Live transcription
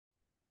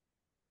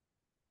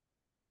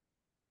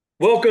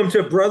Welcome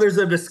to Brothers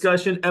of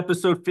Discussion,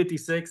 episode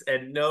 56.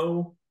 And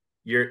no,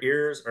 your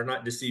ears are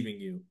not deceiving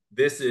you.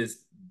 This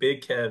is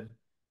Big Kev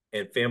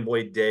and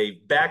FanBoy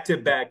Dave, back to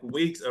back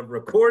weeks of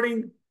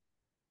recording.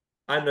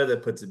 I know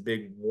that puts a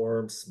big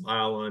warm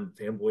smile on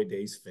FanBoy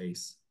Dave's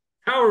face.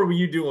 How are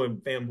you doing,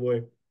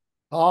 FanBoy?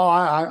 Oh,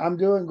 I'm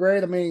doing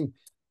great. I mean,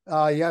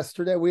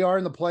 yesterday we are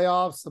in the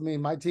playoffs. I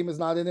mean, my team is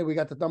not in it. We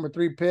got the number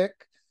 3 pick,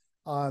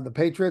 the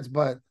Patriots,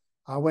 but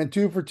I went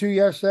 2 for 2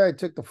 yesterday. I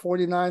took the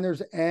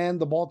 49ers and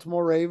the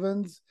Baltimore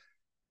Ravens.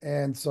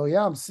 And so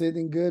yeah, I'm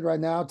sitting good right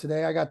now.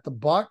 Today I got the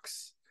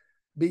Bucks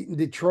beating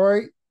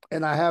Detroit,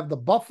 and I have the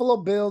Buffalo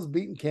Bills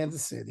beating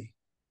Kansas City.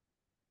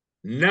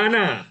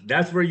 Nah,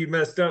 that's where you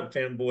messed up,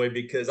 FanBoy,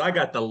 because I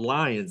got the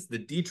Lions. The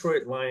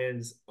Detroit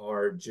Lions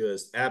are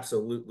just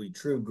absolutely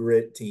true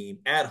grit team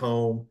at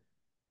home.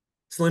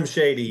 Slim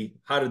Shady,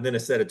 hotter than a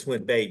set of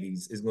twin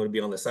babies, is going to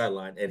be on the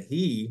sideline. And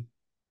he,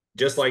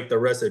 just like the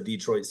rest of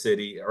Detroit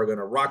City, are going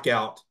to rock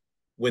out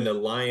when the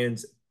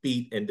Lions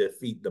beat and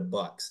defeat the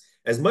Bucks.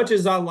 As much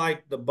as I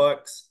like the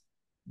Bucks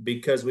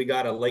because we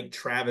got a Lake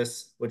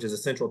Travis, which is a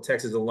Central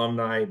Texas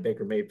alumni,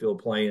 Baker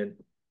Mayfield playing.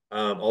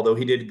 Although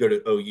he did go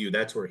to OU,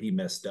 that's where he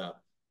messed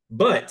up.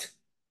 But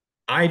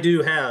I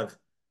do have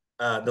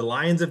the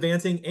Lions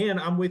advancing, and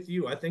I'm with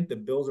you. I think the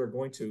Bills are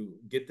going to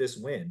get this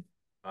win.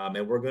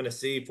 And we're going to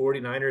see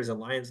 49ers and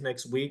Lions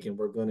next week, and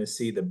we're going to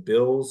see the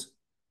Bills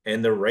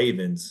and the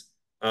Ravens.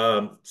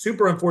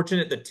 Super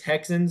unfortunate the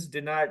Texans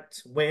did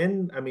not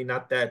win. I mean,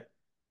 not that,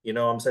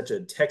 I'm such a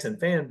Texan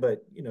fan,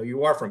 but,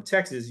 you are from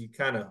Texas. You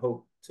kind of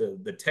hope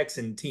the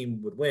Texan team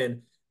would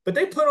win. But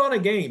they put on a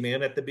game,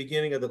 man, at the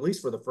beginning of at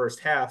least for the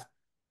first half.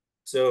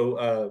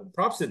 So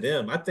props to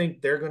them. I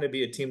think they're going to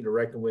be a team to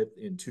reckon with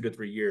in 2 to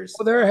 3 years.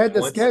 Well, they're ahead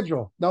to Once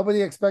schedule.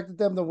 Nobody expected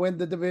them to win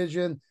the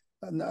division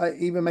and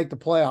even make the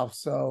playoffs.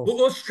 So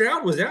well,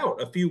 Stroud was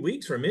out a few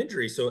weeks from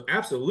injury, so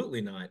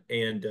absolutely not.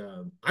 And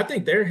I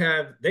think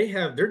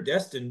they're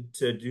destined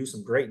to do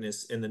some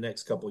greatness in the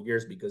next couple of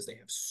years because they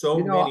have you so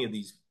know, many of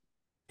these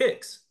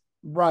picks.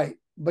 right.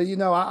 But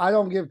I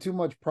don't give too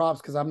much props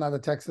because I'm not a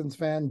Texans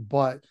fan,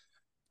 but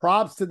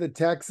props to the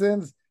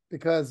Texans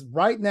because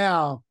right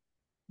now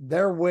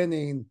they're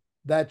winning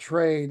that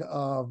trade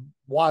of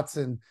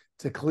Watson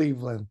to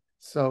Cleveland.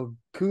 So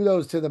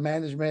kudos to the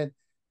management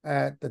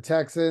at the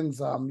Texans.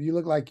 You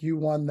look like you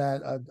won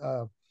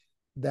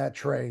that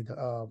trade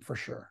for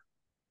sure.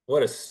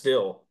 What a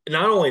still!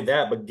 Not only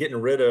that, but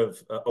getting rid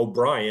of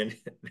O'Brien.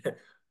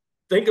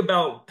 Think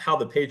about how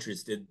the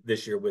Patriots did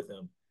this year with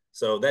him.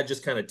 So that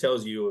just kind of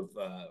tells you of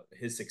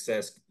his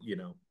success,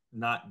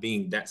 not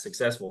being that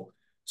successful.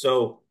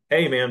 So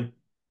hey, man,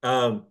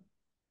 um,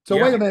 So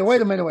yeah,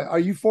 wait a minute. Wait. Are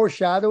you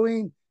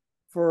foreshadowing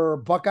for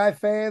Buckeye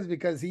fans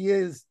because he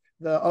is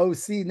the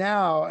OC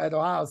now at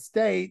Ohio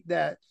State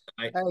that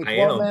hey, I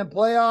 12 am. man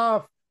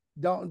playoff.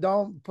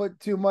 Don't put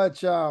too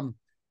much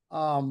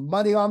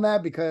money on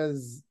that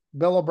because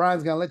Bill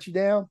O'Brien's gonna let you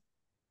down.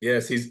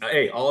 Yes,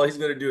 all he's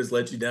gonna do is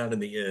let you down in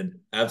the end.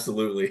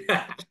 Absolutely.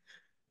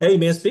 Hey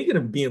man, speaking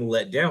of being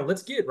let down,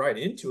 let's get right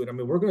into it. I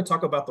mean, we're going to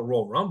talk about the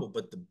Royal Rumble,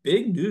 but the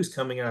big news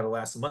coming out of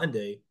last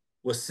Monday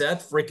was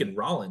Seth freaking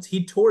Rollins.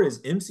 He tore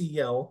his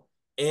MCL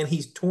and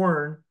he's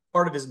torn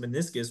part of his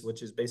meniscus,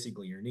 which is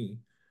basically your knee.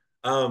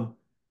 Um,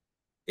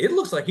 it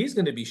looks like he's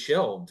going to be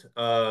shelved.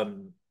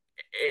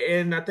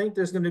 And I think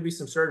there's going to be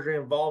some surgery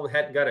involved.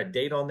 Hadn't got a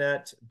date on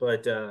that,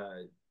 but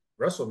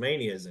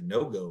WrestleMania is a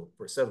no-go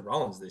for Seth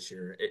Rollins this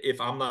year, if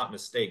I'm not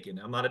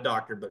mistaken. I'm not a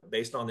doctor, but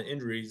based on the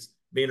injuries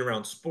being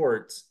around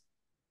sports,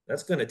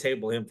 that's going to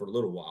table him for a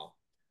little while.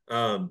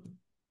 Um,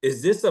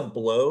 is this a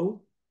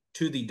blow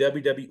to the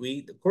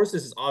WWE? Of course,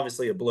 this is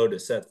obviously a blow to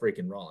Seth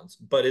freaking Rollins,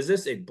 but is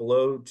this a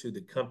blow to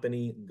the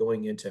company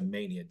going into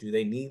Mania? Do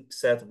they need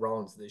Seth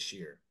Rollins this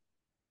year?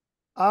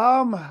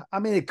 I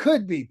mean, it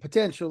could be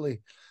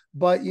potentially,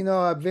 but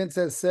Vince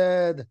has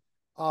said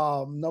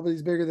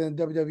nobody's bigger than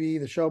WWE.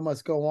 The show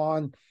must go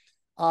on.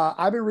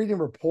 I've been reading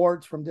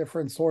reports from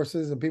different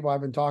sources and people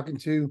I've been talking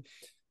to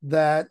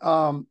that,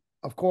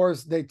 of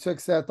course, they took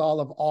Seth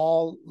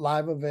all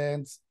live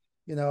events,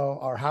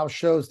 or house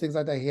shows, things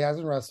like that. He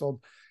hasn't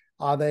wrestled.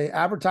 They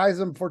advertise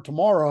him for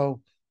tomorrow.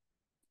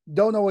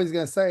 Don't know what he's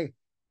going to say.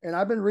 And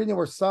I've been reading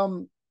where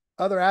some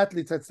other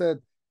athletes had said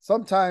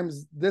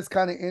sometimes this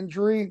kind of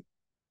injury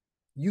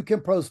you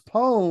can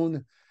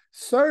postpone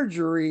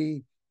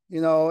surgery,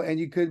 and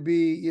you could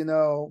be,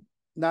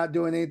 not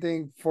doing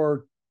anything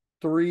for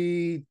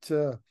 3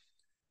 to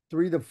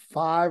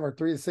 5 or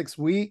 3 to 6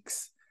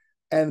 weeks.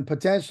 And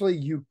potentially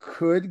you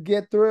could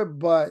get through it,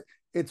 but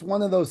it's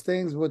one of those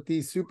things with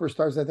these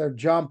superstars that they're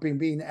jumping,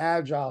 being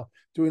agile,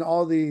 doing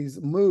all these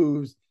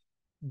moves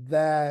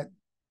that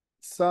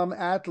some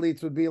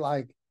athletes would be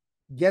like,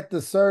 get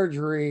the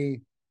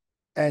surgery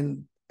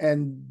and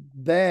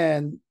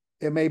then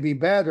it may be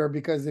better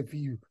because if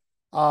you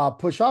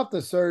push off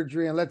the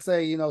surgery and let's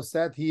say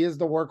Seth, he is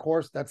the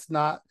workhorse, that's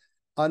not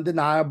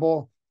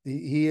undeniable.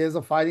 He is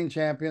a fighting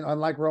champion,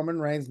 unlike Roman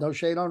Reigns. No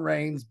shade on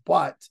Reigns,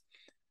 but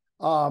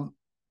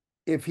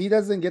if he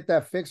doesn't get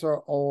that fix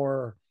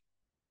or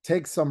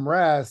take some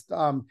rest,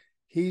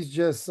 he's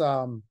just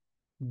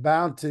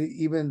bound to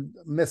even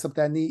mess up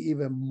that knee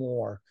even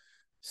more.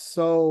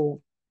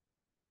 So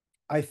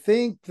I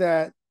think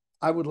that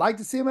I would like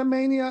to see him at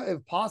Mania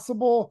if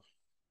possible,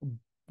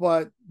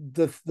 but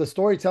the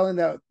storytelling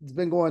that's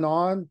been going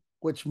on,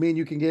 which me and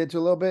you can get into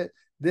a little bit,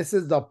 this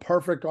is the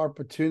perfect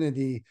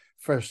opportunity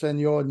for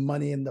Senor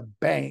Money in the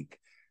Bank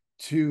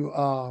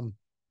to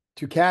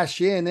cash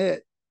in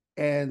it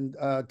and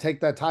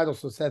take that title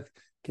so Seth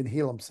can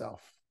heal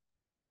himself.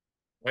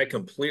 I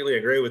completely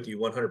agree with you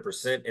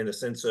 100% in the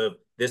sense of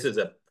this is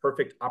a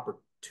perfect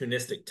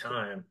opportunistic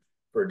time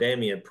for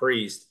Damian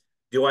Priest.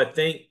 Do I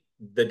think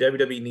the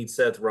WWE needs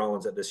Seth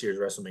Rollins at this year's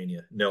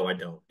WrestleMania? No, I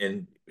don't.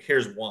 And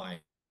here's why.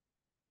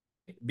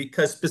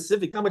 Because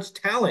specific how much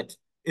talent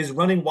is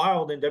running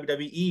wild in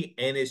WWE,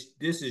 and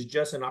this is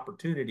just an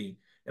opportunity.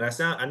 And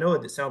I know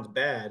it sounds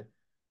bad,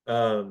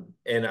 and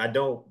I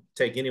don't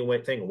take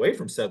anything away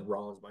from Seth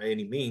Rollins by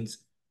any means.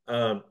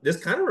 This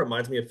kind of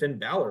reminds me of Finn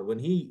Balor when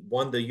he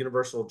won the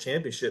Universal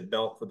Championship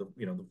belt for the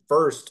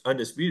first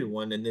undisputed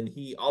one, and then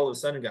he all of a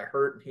sudden got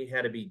hurt and he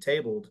had to be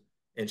tabled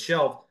and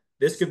shelved.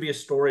 This could be a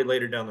story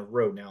later down the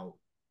road. Now,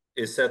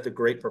 is Seth a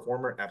great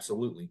performer?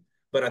 Absolutely,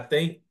 but I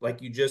think,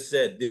 like you just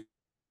said,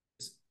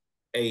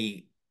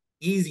 a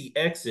easy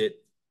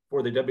exit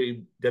for the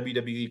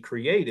WWE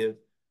creative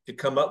to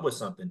come up with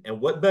something.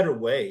 And what better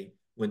way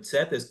when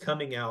Seth is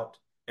coming out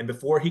and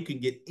before he can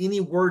get any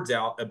words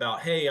out about,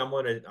 hey, I'm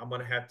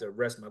gonna have to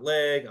rest my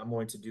leg, I'm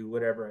going to do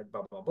whatever,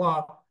 blah blah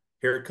blah.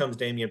 Here comes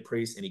Damian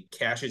Priest and he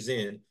cashes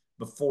in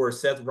before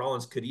Seth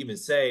Rollins could even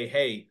say,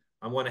 hey,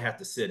 I'm gonna have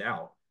to sit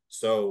out.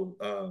 So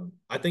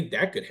I think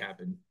that could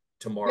happen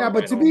Yeah, tomorrow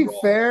but night to on be Raw.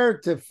 fair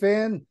to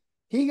Finn,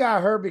 he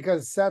got hurt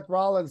because Seth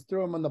Rollins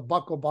threw him on the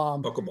buckle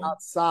bomb Buckle bomb.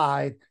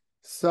 outside.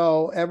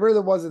 So it really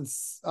wasn't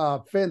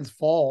Finn's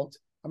fault.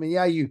 I mean,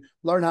 yeah, you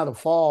learn how to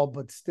fall,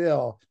 but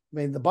still, I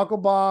mean, the buckle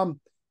bomb,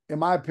 in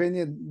my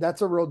opinion,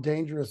 that's a real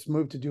dangerous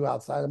move to do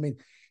outside. I mean,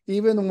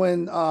 even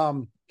when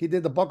he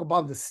did the buckle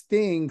bomb to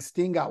Sting,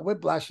 Sting got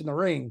whiplash in the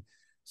ring.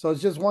 So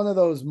it's just one of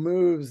those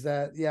moves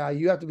that, yeah,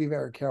 you have to be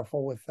very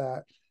careful with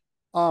that.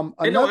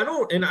 And no, Another I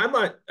don't, and I'm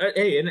not.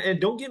 Hey, and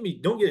don't get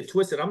it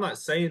twisted. I'm not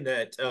saying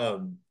that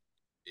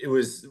it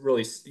was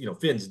really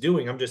Finn's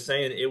doing. I'm just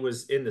saying it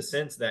was in the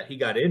sense that he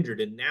got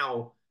injured, and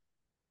now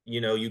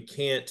you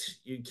can't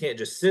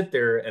just sit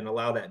there and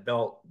allow that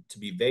belt to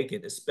be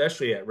vacant,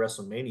 especially at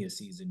WrestleMania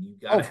season. You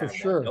got oh, to for have that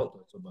sure. belt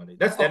with somebody.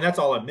 That's Oh, and that's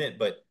all I meant.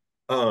 But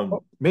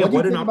what man, do you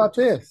what an think about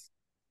opportunity! this?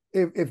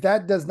 If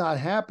that does not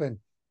happen,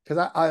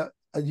 because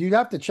you'd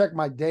have to check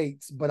my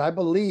dates, but I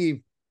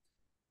believe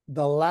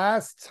the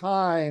last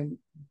time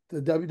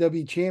the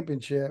WWE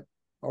Championship,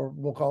 or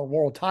we'll call it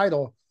World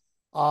Title,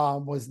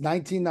 was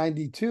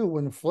 1992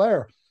 when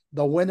Flair,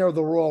 the winner of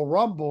the Royal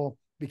Rumble,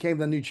 became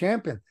the new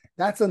champion.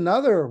 That's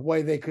another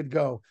way they could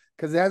go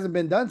because it hasn't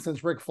been done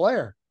since Ric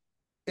Flair.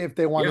 If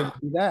they wanted Yeah, to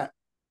do that,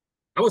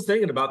 I was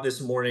thinking about this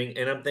morning,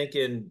 and I'm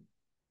thinking,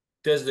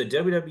 does the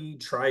WWE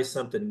try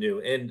something new?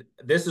 And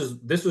this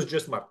was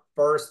just my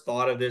first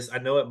thought of this. I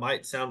know it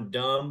might sound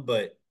dumb,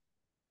 but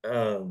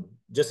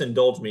just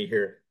indulge me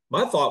here.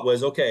 My thought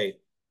was, okay,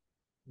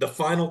 the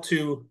final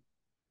two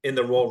in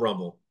the Royal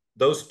Rumble,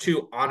 those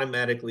two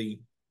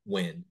automatically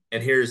win.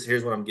 And here's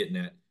what I'm getting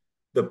at.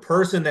 The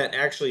person that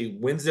actually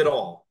wins it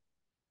all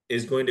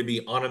is going to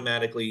be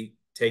automatically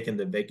taking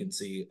the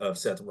vacancy of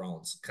Seth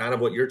Rollins. Kind of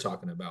what you're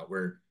talking about,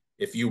 where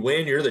if you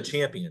win, you're the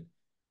champion.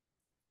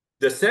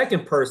 The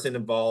second person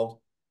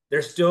involved,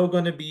 they're still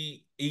going to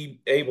be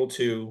able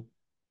to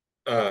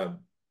uh,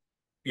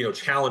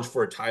 challenge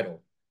for a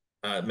title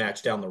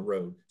match down the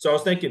road. So I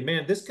was thinking,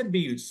 man, this could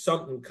be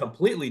something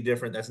completely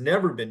different that's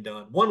never been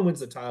done. One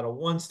wins the title,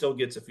 one still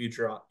gets a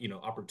future,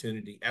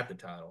 opportunity at the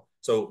title.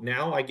 So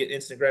now I get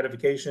instant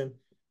gratification.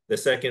 The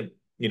second,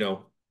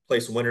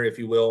 place winner, if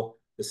you will,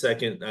 the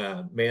second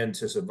man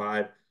to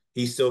survive,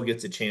 he still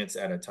gets a chance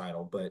at a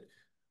title. But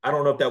I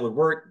don't know if that would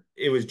work.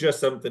 It was just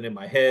something in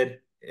my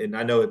head. And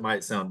I know it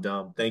might sound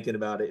dumb thinking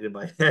about it in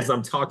my as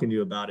I'm talking to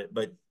you about it,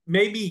 but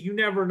maybe you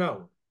never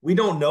know. We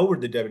don't know where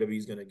the WWE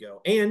is going to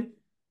go, and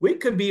we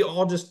could be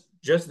all just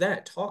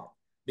that talk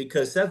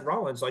because Seth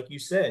Rollins, like you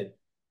said,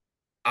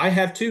 I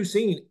have too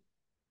seen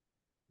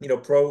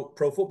pro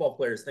football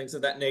players, things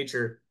of that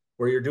nature,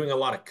 where you're doing a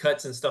lot of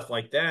cuts and stuff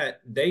like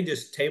that. They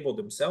just table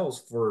themselves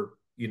for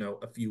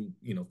a few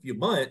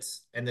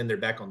months, and then they're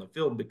back on the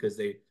field because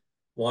they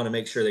want to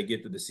make sure they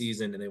get through the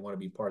season and they want to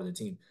be part of the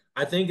team.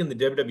 I think in the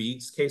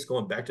WWE's case,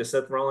 going back to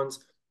Seth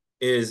Rollins,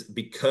 is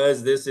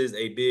because this is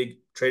a big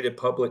traded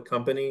public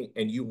company,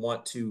 and you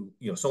want to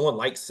someone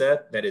like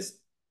Seth that is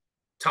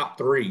top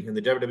three in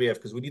the WWF.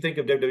 Because when you think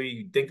of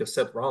WWE, you think of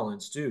Seth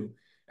Rollins too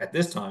at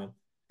this time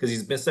because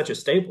he's been such a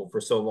staple for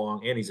so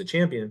long and he's a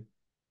champion.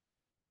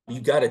 You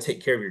got to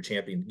take care of your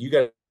champion. You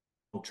got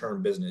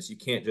long-term business. You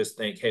can't just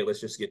think, hey, let's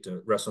just get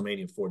to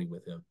WrestleMania 40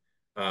 with him.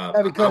 yeah,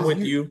 I'm with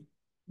you.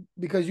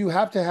 because you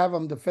have to have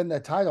them defend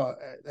that title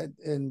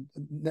in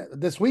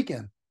this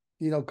weekend.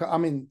 I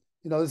mean,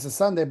 this is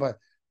Sunday, but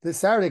this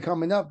Saturday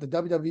coming up, the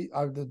WWE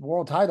the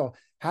world title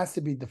has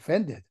to be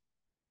defended.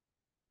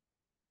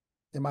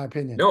 in my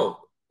opinion. No.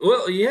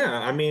 Well, yeah.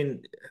 I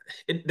mean,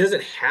 it does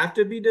it have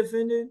to be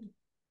defended?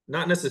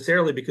 Not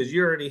necessarily because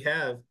you already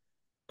have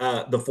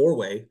the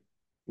four-way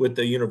with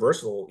the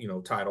universal,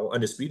 title,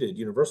 undisputed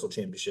universal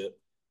championship.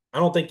 I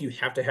don't think you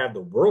have to have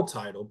the world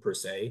title per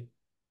se.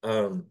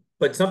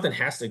 But something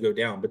has to go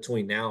down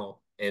between now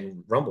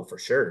and Rumble for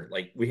sure.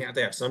 Like we have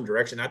to have some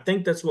direction. I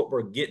think that's what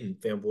we're getting,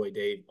 Fanboy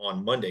Dave,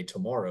 on Monday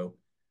tomorrow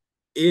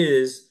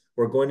is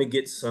we're going to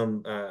get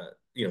some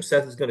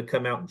Seth is going to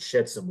come out and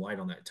shed some light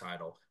on that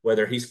title,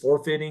 whether he's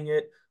forfeiting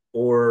it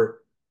or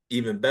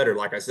even better.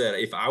 Like I said,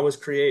 if I was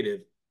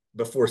creative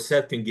before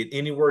Seth can get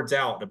any words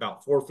out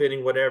about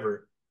forfeiting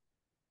whatever,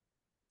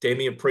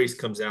 Damian Priest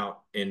comes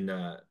out and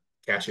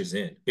cashes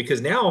in.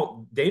 Because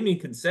now Damian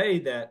can say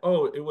that,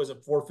 oh, it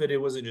wasn't forfeit, it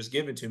wasn't just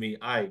given to me.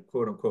 I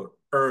quote unquote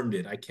earned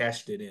it. I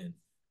cashed it in.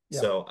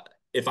 Yeah. So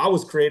if I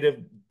was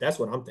creative, that's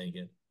what I'm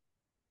thinking.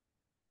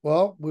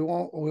 Well, we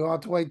won't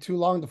have to wait too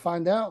long to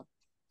find out.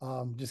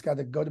 Just got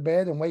to go to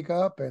bed and wake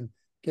up and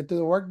get through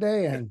the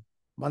workday and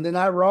Monday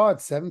Night Raw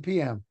at 7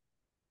 p.m.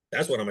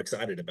 That's what I'm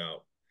excited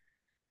about.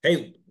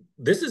 Hey,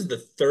 this is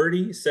the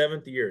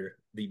 37th year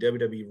the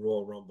WWE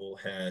Royal Rumble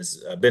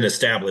has been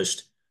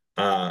established.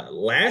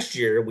 Last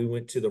year, we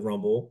went to the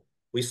Rumble.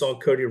 We saw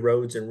Cody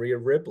Rhodes and Rhea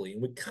Ripley,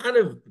 and we kind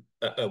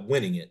of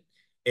winning it.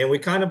 And we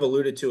kind of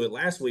alluded to it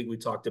last week. We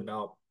talked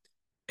about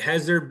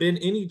has there been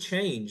any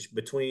change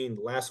between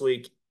last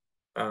week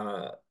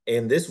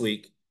and this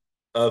week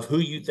of who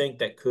you think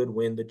that could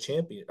win the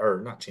champion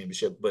or not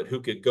championship, but who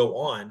could go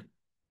on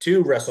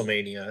to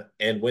WrestleMania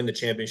and win the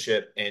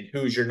championship, and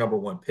who's your number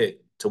one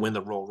pick to win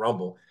the Royal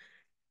Rumble?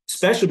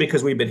 Especially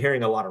because we've been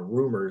hearing a lot of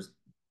rumors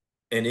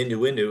and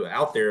innuendo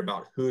out there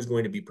about who's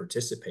going to be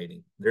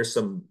participating. There's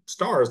some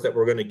stars that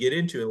we're going to get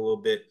into in a little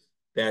bit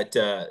that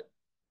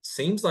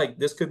seems like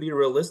this could be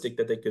realistic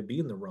that they could be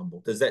in the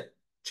Rumble. Does that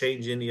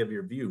change any of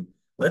your view?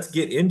 Let's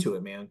get into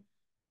it, man.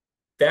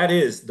 That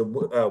is the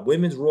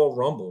Women's Royal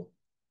Rumble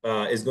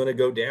is going to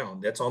go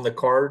down. That's on the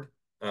card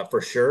for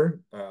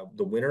sure.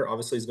 The winner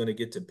obviously is going to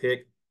get to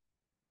pick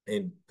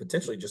and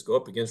potentially just go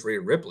up against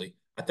Rhea Ripley.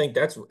 I think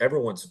that's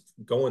everyone's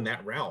going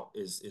that route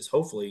is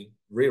hopefully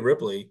Rhea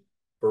Ripley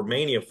for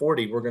Mania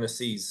 40. We're going to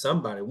see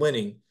somebody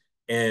winning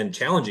and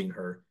challenging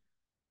her.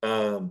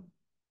 Um,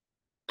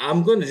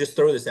 I'm going to just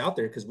throw this out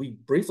there because we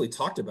briefly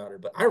talked about her,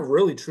 but I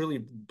really truly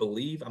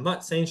believe I'm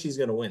not saying she's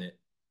going to win it,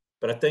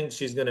 but I think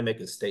she's going to make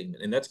a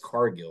statement, and that's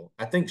Cargill.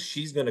 I think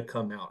she's going to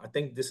come out. I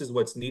think this is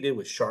what's needed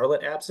with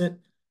Charlotte absent.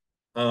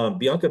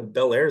 Bianca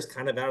Belair is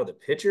kind of out of the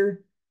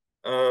picture.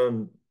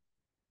 Um,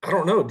 I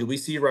don't know. Do we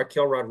see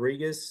Raquel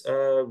Rodriguez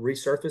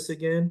resurface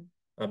again?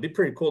 It'd be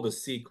pretty cool to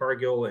see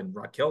Cargill and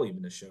Raquel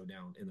even a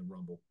showdown in the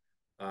Rumble.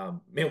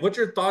 Man, what's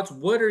your thoughts?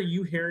 What are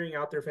you hearing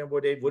out there,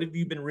 Fanboy Dave? What have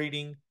you been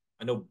reading?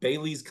 I know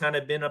Bailey's kind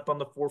of been up on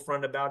the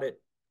forefront about it.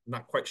 I'm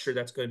not quite sure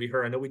that's going to be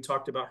her. I know we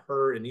talked about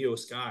her and Io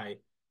Sky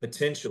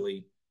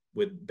potentially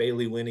with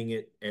Bailey winning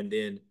it and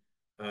then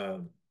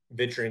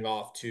venturing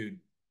off to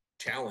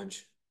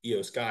challenge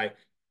Io Sky.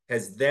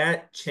 Has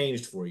that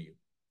changed for you?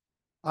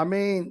 I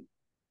mean,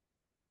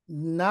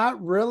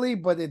 not really,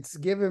 but it's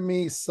given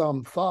me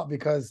some thought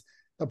because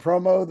the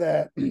promo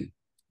that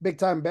Big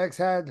Time Bex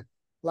had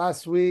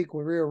last week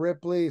with Rhea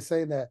Ripley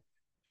saying that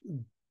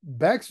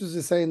Bex was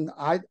just saying,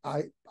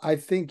 I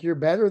think you're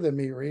better than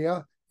me,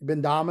 Rhea. You've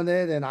been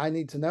dominant, and I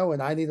need to know,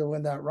 and I need to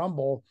win that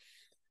Rumble.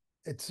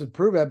 It's to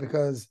prove that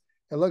because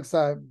it looks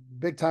like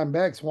Big Time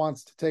Bex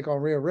wants to take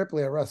on Rhea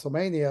Ripley at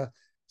WrestleMania.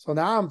 So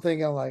now I'm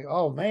thinking like,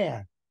 oh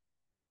man,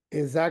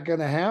 is that going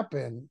to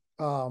happen?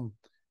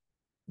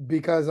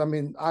 Because I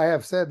mean, I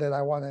have said that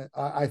I want to.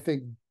 I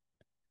think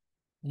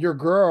your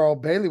girl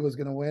Bailey was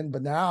going to win,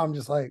 but now I'm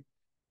just like,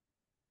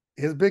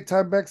 is Big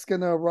Time Bex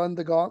going to run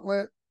the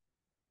gauntlet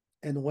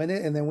and win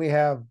it? And then we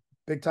have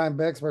Big Time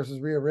Bex versus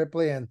Rhea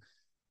Ripley, and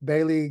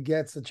Bailey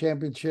gets the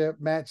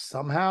championship match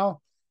somehow,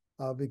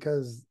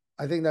 because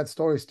I think that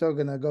story's still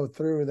going to go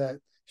through that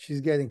she's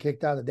getting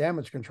kicked out of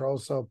Damage Control.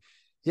 So,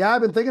 yeah,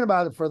 I've been thinking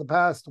about it for the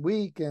past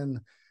week, and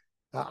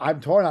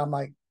I'm torn. I'm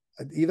like,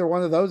 either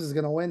one of those is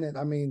going to win it.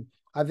 I mean,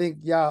 I think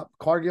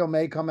Cargill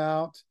may come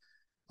out.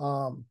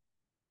 Um,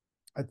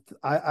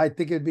 I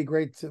think it'd be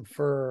great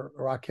for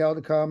Raquel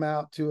to come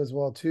out too as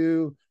well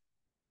too.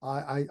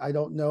 I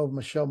don't know if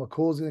Michelle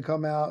McCool's going to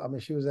come out. I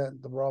mean, she was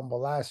at the Rumble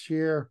last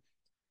year,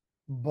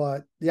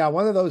 but yeah,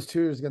 one of those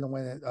two is going to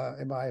win it,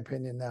 in my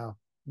opinion. Now,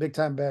 Big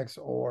Time Bex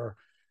or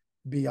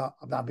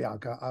not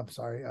Bianca. I'm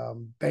sorry,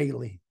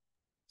 Bailey.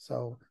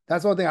 So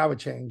that's one thing I would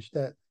change.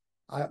 That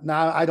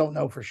I don't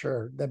know for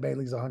sure that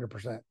Bailey's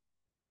 100%.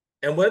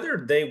 And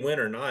whether they win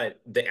or not,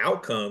 the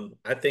outcome,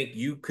 I think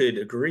you could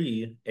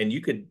agree and you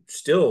could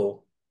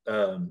still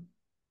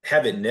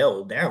have it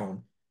nailed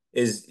down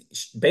is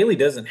Bailey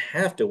doesn't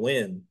have to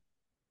win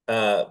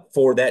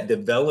for that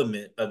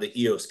development of the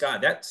Io Sky.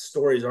 That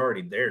story's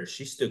already there.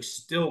 She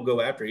still go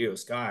after Io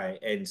Sky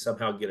and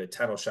somehow get a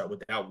title shot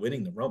without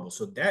winning the Rumble.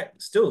 So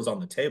that still is on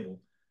the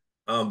table.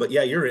 But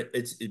yeah,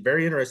 it's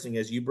very interesting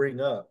as you bring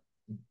up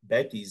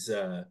Becky's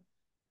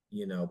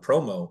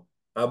promo.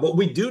 What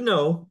we do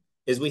know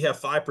is we have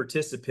five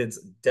participants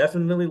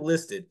definitely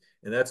listed,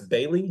 and that's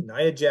Bailey,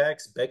 Nia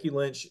Jax, Becky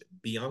Lynch,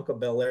 Bianca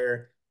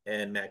Belair,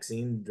 and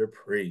Maxine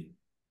Dupree.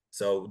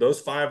 So those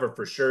five are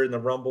for sure in the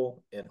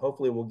Rumble, and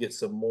hopefully we'll get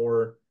some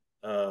more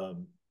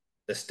um,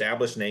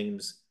 established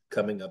names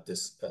coming up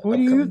this Who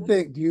do you upcoming week.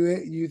 think? Do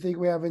you think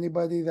we have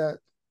anybody that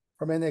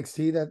from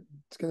NXT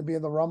that's going to be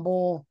in the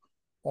Rumble,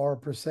 or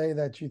per se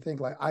that you think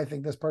like I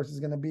think this person's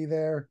going to be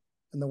there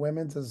in the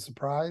women's as a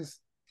surprise?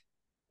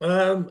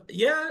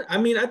 Yeah, I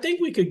mean, I think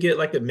we could get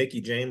like a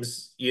Mickey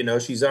James. You know,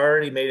 she's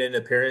already made an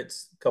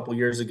appearance a couple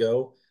years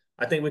ago.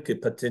 I think we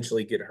could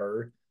potentially get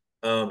her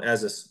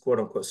as a quote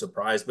unquote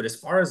surprise. But as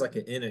far as like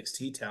an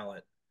NXT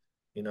talent,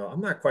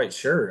 I'm not quite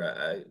sure.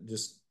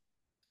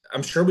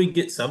 I'm sure we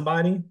get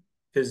somebody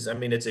because I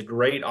mean, it's a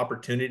great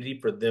opportunity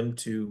for them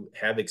to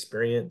have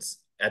experience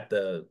at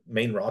the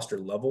main roster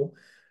level.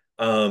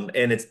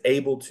 And it's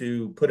able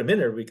to put them in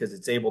there because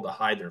it's able to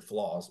hide their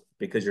flaws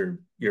because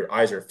your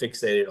eyes are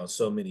fixated on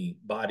so many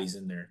bodies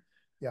in there.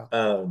 Yeah,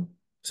 Um,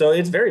 so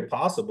it's very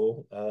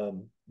possible.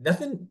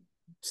 Nothing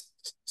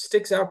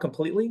sticks out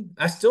completely.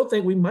 I still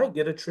think we might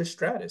get a Trish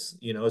Stratus,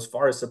 as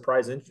far as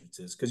surprise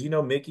entrances, because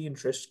Mickey and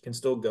Trish can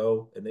still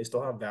go and they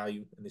still have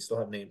value and they still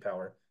have name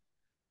power.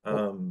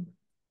 well, Um,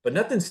 but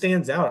nothing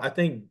stands out. I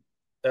think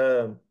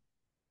um,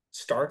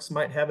 Starks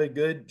might have a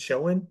good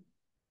showing.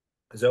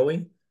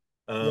 Zoe.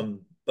 yeah,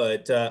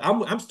 But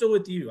I'm still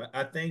with you.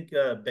 I think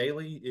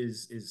Bailey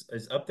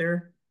is up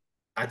there.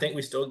 I think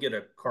we still get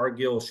a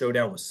Cargill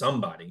showdown with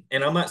somebody.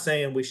 And I'm not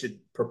saying we should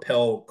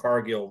propel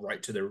Cargill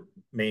right to the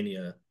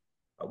Mania.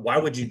 Why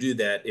would you do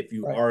that if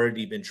you right.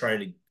 already been trying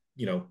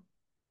to,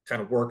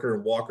 kind of work her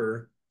and walk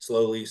her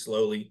slowly,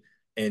 slowly,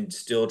 and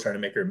still trying to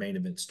make her a main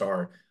event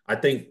star? I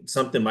think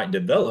something might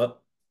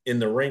develop in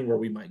the ring where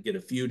we might get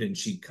a feud and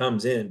she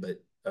comes in,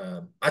 but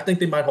I think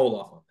they might hold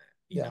off on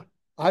that. Yeah,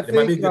 I It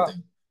might be a think good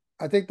thing.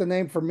 I think the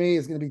name for me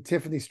is going to be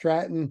Tiffany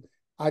Stratton.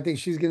 I think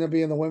she's going to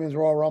be in the Women's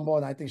Royal Rumble,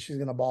 and I think she's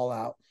going to ball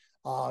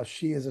out.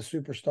 She is a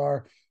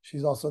superstar.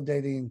 She's also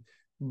dating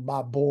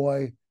my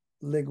boy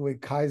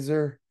Ludwig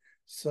Kaiser,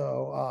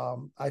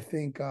 so I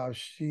think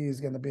she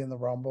is going to be in the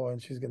Rumble,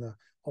 and she's going to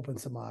open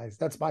some eyes.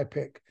 That's my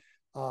pick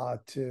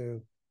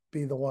to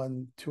be the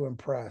one to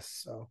impress.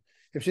 So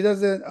if she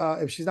doesn't,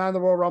 if she's not in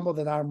the Royal Rumble,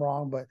 then I'm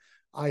wrong. But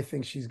I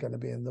think she's going to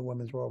be in the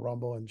Women's Royal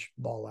Rumble and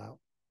ball out.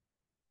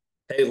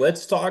 Hey,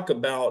 let's talk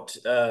about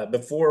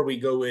before we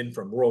go in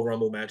from Royal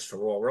Rumble match to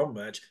Royal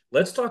Rumble match.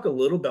 Let's talk a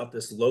little about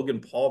this Logan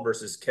Paul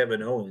versus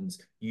Kevin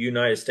Owens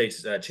United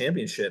States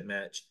Championship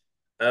match.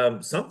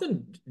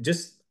 Something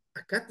just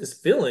I got this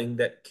feeling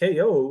that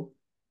KO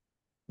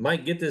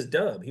might get this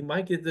dub. He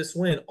might get this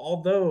win,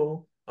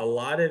 although a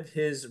lot of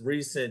his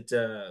recent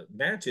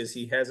matches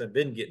he hasn't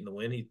been getting the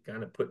win. He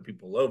kind of putting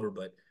people over,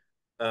 but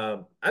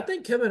I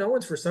think Kevin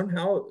Owens for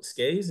somehow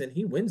skates and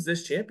he wins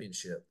this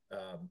championship.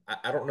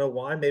 I don't know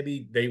why.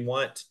 Maybe they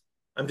want.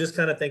 I'm just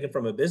kind of thinking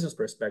from a business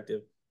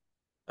perspective.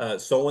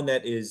 Someone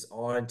that is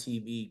on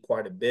TV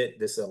quite a bit.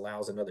 This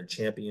allows another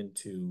champion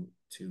to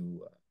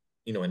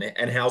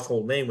an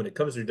household name when it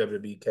comes to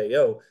WWE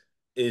KO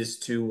is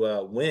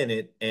to win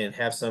it and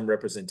have some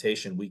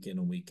representation week in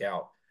and week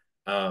out.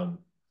 Um,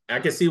 I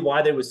can see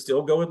why they would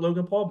still go with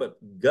Logan Paul, but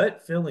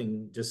gut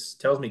feeling just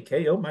tells me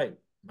KO might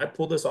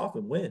pull this off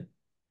and win.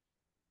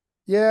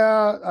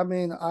 Yeah, I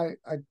mean, I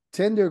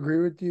tend to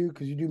agree with you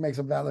because you do make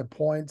some valid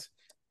points.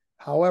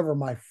 However,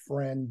 my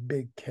friend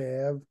Big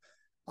Kev,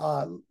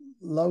 uh,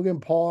 Logan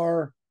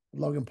Paul,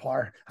 Logan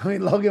Paul, I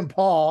mean Logan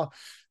Paul,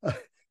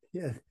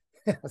 yeah,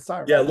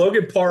 sorry Yeah, about that.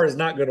 Logan Paul is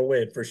not going to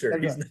win for sure.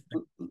 He's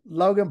not.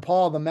 Logan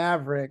Paul, the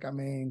Maverick. I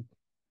mean,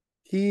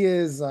 he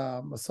is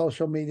a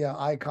social media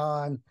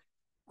icon.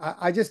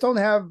 I just don't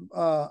have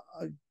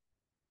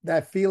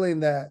that feeling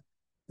that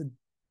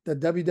the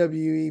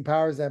WWE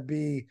powers that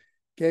be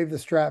gave the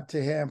strap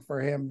to him for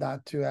him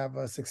not to have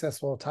a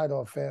successful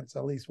title offense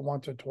at least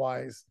once or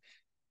twice.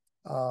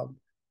 Um,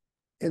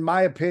 in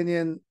my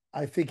opinion,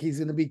 I think he's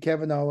going to be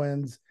Kevin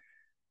Owens.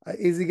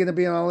 Is he going to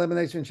be in an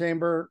elimination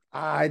chamber?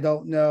 I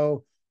don't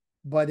know.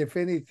 But if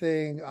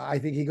anything, I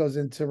think he goes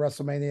into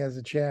WrestleMania as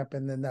a champ,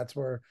 and then that's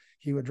where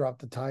he would drop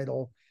the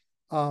title.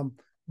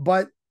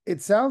 But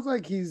it sounds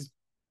like he's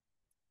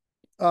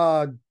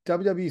WWE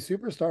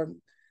superstar.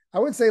 I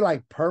would say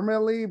like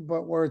permanently,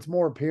 but where it's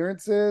more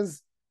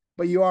appearances.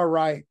 But you are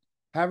right.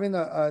 Having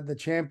the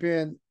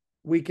champion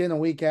week in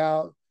and week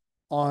out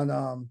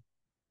on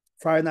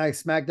Friday Night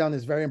SmackDown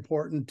is very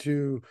important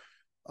to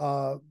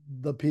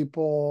the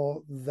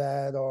people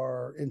that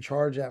are in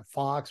charge at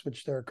Fox,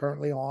 which they're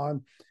currently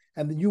on.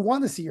 And you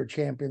want to see your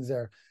champions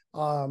there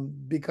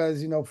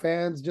because,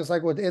 fans, just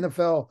like with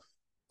NFL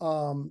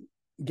um,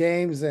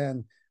 games,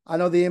 and I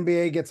know the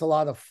NBA gets a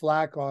lot of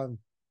flack on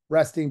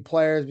resting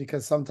players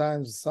because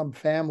sometimes some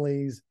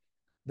families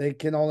they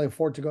can only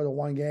afford to go to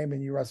one game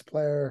and you rest a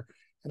player.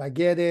 And I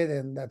get it.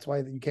 And that's why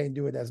you can't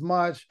do it as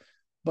much.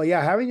 But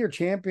yeah, having your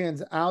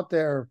champions out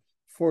there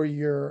for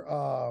your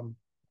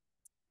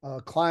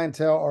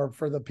clientele or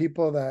for the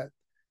people that,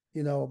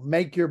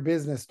 make your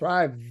business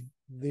thrive,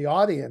 the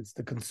audience,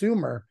 the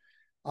consumer,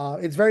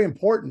 It's very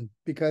important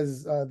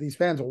because these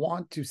fans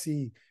want to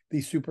see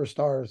these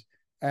superstars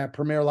at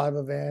premier live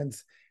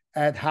events,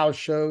 at house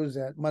shows,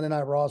 at Monday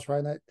Night Raws,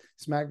 Friday Night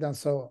SmackDown.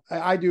 So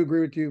I do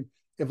agree with you.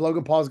 If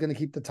Logan Paul is going to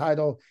keep the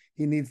title,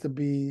 he needs to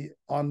be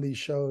on these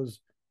shows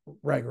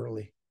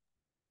regularly.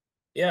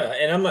 Yeah,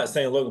 and I'm not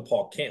saying Logan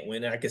Paul can't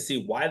win. I can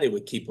see why they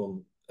would keep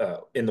him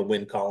in the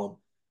win column,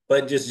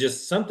 but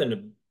just something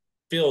that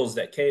feels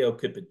that KO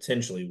could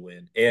potentially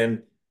win.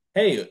 And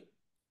hey,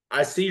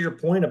 I see your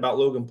point about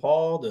Logan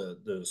Paul,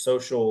 the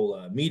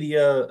social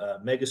media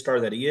megastar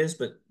that he is,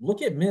 but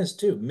look at Miz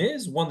too.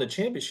 Miz won the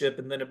championship,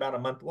 and then about a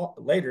month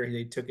later,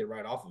 they took it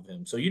right off of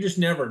him. So you just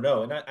never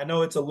know. And I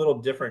know it's a little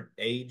different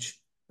age,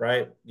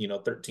 right?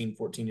 13,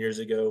 14 years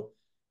ago,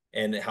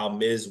 and how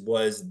Miz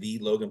was the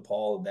Logan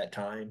Paul of that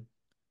time.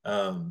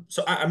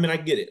 So I mean, I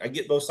get it. I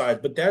get both sides,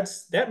 but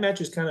that match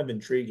is kind of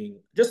intriguing,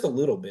 just a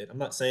little bit. I'm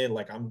not saying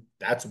like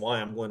that's why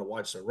I'm going to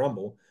watch the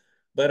Rumble,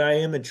 but I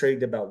am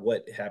intrigued about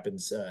what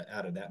happens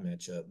out of that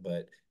matchup.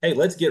 But hey,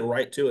 let's get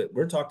right to it.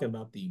 We're talking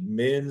about the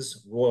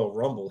men's Royal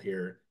Rumble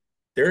here.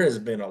 There has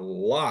been a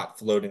lot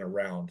floating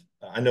around.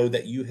 I know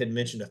that you had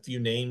mentioned a few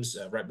names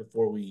right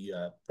before we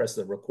press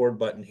the record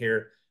button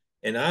here,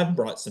 and I've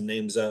brought some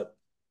names up.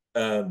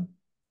 Um,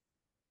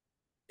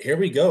 Here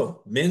we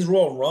go. Men's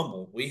Royal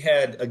Rumble. We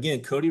had,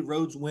 again, Cody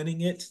Rhodes winning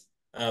it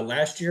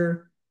last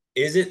year.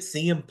 Is it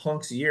CM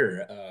Punk's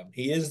year?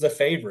 He is the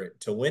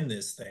favorite to win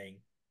this thing.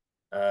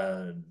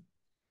 Uh,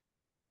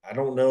 I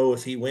don't know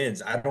if he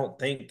wins. I don't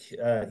think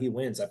he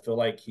wins. I feel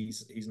like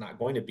he's not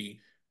going to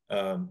be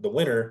the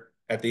winner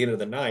at the end of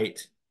the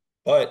night.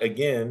 But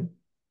again,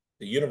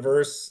 the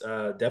universe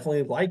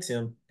definitely likes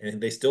him, and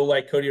they still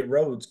like Cody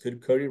Rhodes.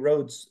 Could Cody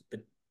Rhodes,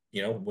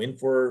 win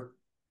for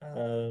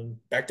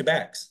back to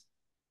backs?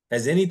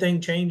 Has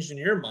anything changed in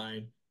your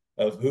mind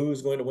of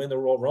who's going to win the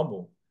Royal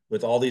Rumble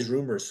with all these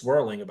rumors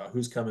swirling about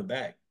who's coming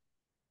back?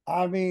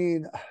 I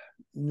mean,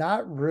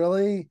 not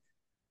really,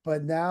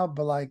 but now,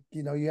 but like,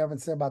 you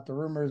haven't said about the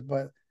rumors,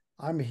 but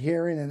I'm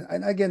hearing,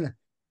 and again,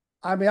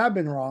 I mean, I've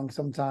been wrong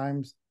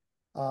sometimes,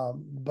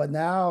 but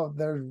now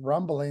there's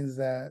rumblings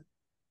that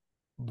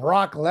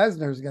Brock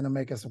Lesnar is going to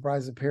make a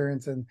surprise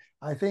appearance. And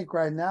I think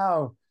right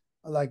now,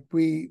 like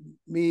me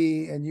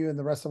and you and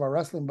the rest of our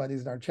wrestling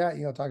buddies in our chat,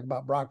 talking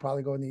about Brock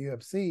probably going to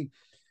UFC.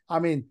 I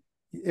mean,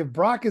 if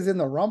Brock is in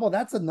the Rumble,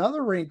 that's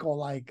another wrinkle.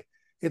 Like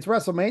it's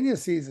WrestleMania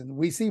season.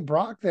 We see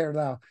Brock there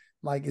now.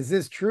 Like, is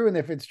this true? And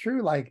if it's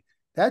true, like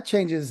that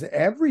changes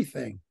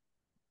everything.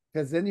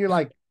 Because then you're Yeah.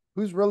 like,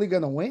 who's really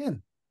going to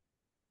win?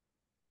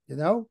 You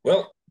know?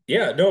 Well,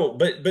 yeah, no,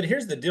 but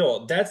here's the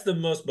deal. That's the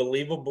most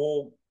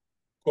believable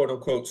quote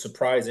unquote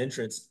surprise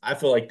entrance. I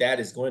feel like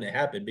that is going to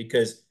happen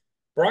because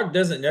Brock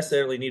doesn't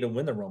necessarily need to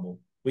win the Rumble.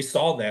 We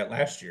saw that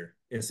last year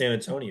in San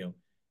Antonio.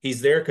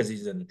 He's there because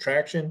he's an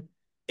attraction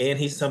and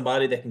he's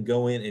somebody that can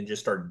go in and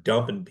just start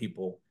dumping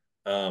people.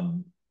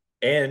 Um,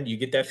 and you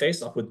get that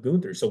face off with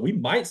Gunther. So we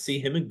might see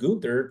him and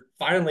Gunther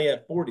finally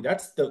at 40.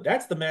 That's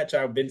the match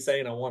I've been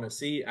saying I want to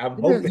see. I'm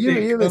You've been, hoping you've,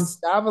 it you've been comes.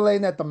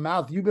 salivating at the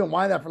mouth. You've been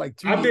wanting that for like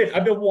 2 years.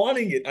 I've been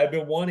wanting it. I've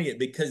been wanting it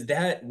because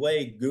that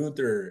way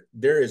Gunther,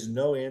 there is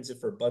no answer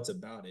for buts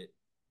about it.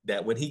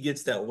 That when he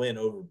gets that win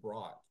over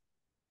Brock,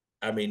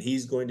 I mean,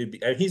 he's going to be.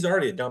 He's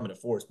already a dominant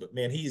force, but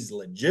man, he's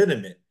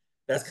legitimate.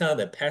 That's kind of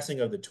the passing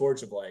of the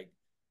torch of like,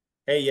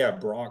 hey, yeah,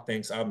 Brock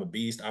thinks I'm a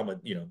beast.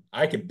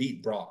 I can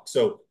beat Brock.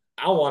 So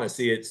I want to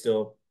see it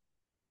still.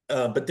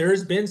 But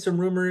there's been some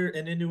rumor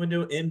and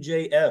innuendo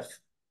MJF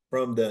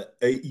from the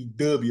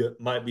AEW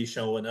might be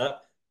showing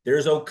up.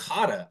 There's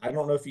Okada. I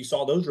don't know if you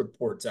saw those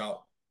reports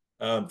out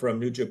from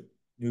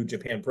New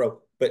Japan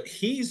Pro, but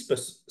he's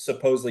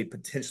supposedly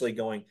potentially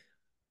going.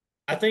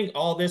 I think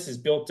all this is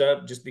built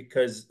up just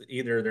because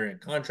either they're in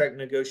contract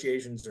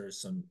negotiations or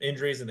some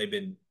injuries and they've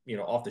been,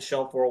 off the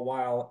shelf for a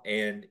while.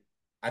 And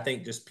I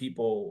think just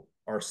people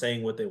are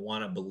saying what they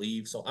want to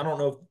believe. So I don't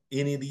know if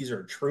any of these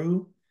are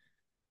true.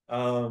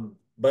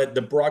 But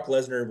the Brock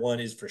Lesnar one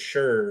is for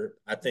sure.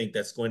 I think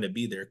that's going to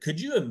be there. Could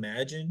you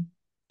imagine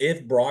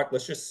if Brock,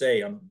 let's just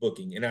say I'm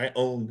booking and I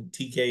own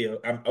TKO,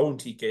 I own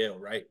TKO,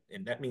 right?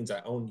 And that means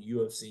I own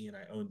UFC and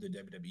I own the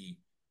WWE.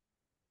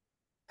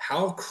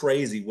 How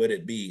crazy would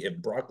it be if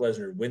Brock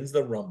Lesnar wins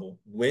the Rumble,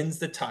 wins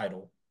the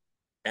title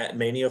at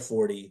Mania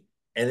 40,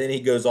 and then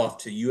he goes off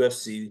to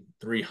UFC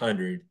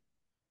 300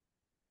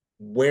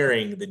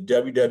 wearing the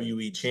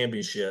WWE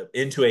Championship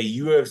into a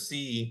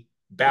UFC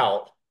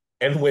bout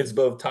and wins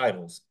both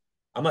titles?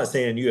 I'm not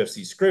saying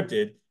UFC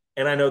scripted,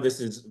 and I know this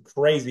is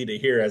crazy to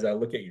hear as I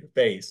look at your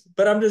face,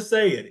 but I'm just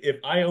saying if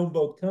I own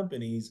both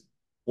companies,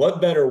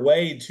 what better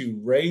way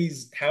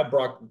to have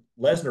Brock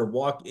Lesnar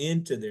walk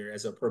into there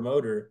as a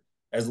promoter,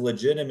 as a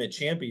legitimate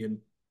champion?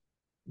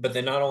 But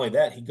then not only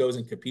that, he goes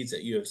and competes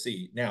at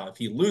UFC. Now, if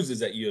he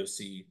loses at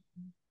UFC,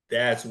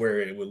 that's where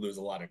it would lose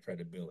a lot of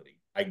credibility.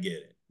 I get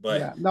it, but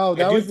Yeah, no,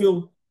 I do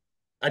feel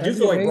I do that'd be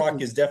feel like Brock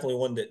amazing. is definitely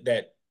one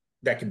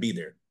that can be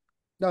there.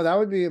 No, that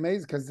would be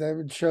amazing because that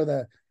would show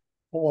that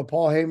what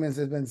Paul Heyman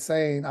has been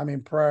saying. I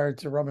mean, prior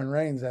to Roman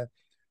Reigns, that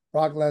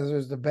Brock Lesnar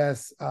is the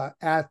best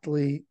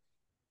athlete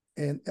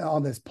in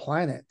on this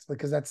planet,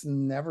 because that's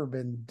never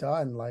been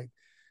done. Like,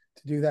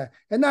 to do that,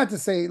 and not to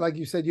say, like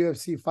you said,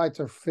 UFC fights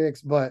are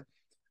fixed, but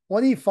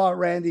when he fought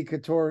Randy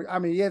Couture, I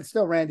mean, yeah, it's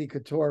still Randy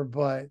Couture,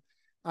 but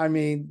I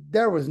mean,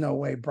 there was no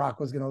way Brock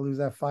was going to lose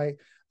that fight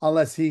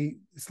unless he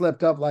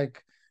slipped up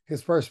like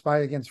his first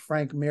fight against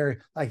Frank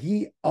Mir. Like,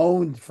 he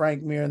owned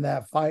Frank Mir in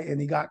that fight, and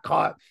he got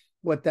caught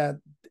with that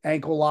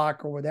ankle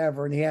lock or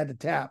whatever, and he had to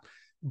tap.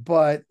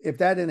 But if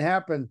that didn't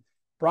happen,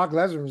 Brock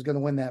Lesnar was going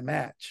to win that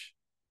match.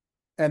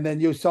 And then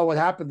you saw what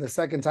happened the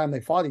second time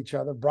they fought each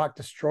other. Brock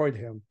destroyed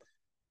him.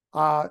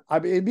 I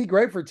mean, it'd be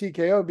great for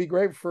TKO. It'd be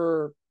great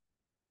for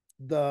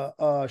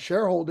the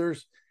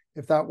shareholders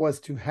if that was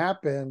to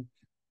happen.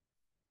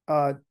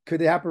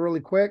 Could it happen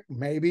really quick?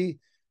 Maybe.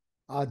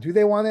 Do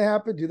they want to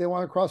happen? Do they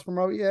want to cross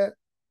promote yet?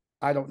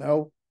 I don't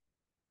know.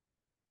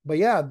 But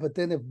yeah, but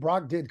then if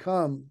Brock did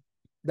come,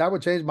 that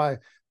would change my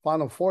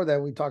final four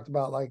that we talked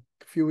about like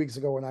a few weeks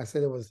ago when I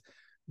said it was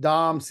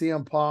Dom,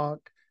 CM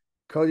Punk,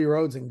 Cody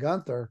Rhodes, and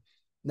Gunther.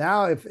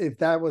 Now, if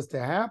that was to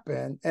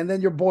happen, and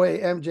then your boy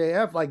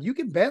MJF, like, you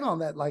can bet on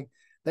that. Like,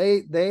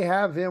 they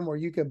have him where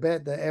you could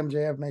bet that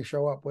MJF may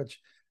show up. Which,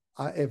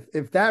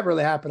 if that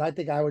really happened, I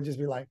think I would just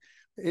be like,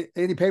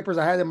 any papers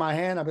I had in my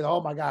hand, I'd be, oh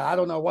my god, I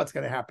don't know what's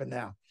going to happen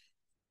now.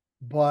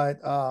 But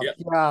Yeah.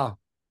 yeah,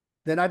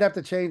 then I'd have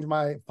to change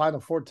my final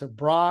four to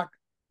Brock,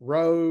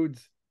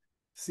 Rhodes,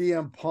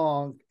 CM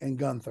Punk, and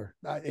Gunther.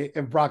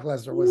 If Brock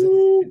Lesnar was in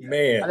Ooh, it, I'd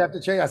man. have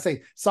to change. I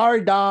say,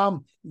 sorry,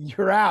 Dom,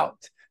 you're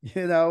out.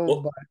 You know,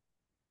 Well, but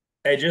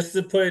hey, just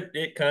to put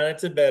it kind of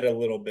to bed a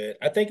little bit,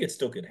 I think it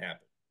still could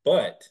happen.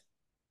 But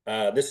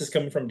this is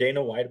coming from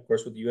Dana White, of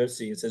course, with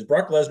UFC. It says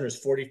Brock Lesnar is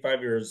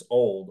 45 years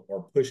old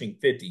or pushing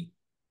 50.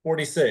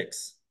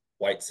 46,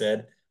 White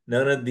said.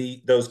 None of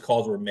those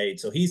calls were made.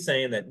 So he's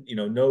saying that,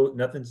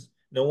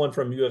 no one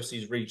from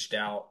UFC's reached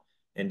out,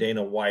 and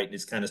Dana White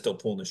is kind of still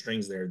pulling the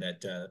strings there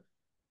that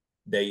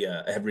they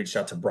have reached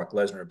out to Brock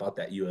Lesnar about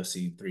that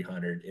UFC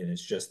 300, and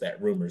it's just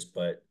that rumors.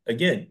 But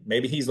again,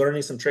 maybe he's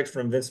learning some tricks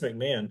from Vince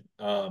McMahon,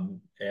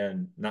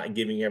 and not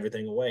giving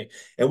everything away.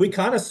 And we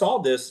kind of saw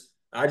this.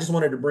 I just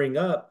wanted to bring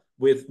up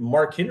with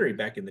Mark Henry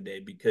back in the day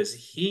because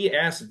he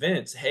asked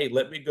Vince, "Hey,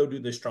 let me go do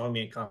the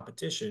strongman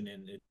competition,"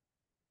 and it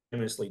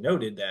famously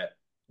noted that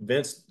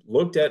Vince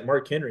looked at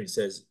Mark Henry and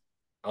says,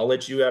 "I'll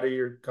let you out of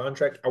your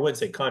contract. I wouldn't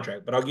say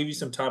contract, but I'll give you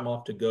some time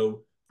off to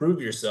go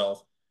prove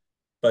yourself."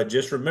 But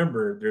just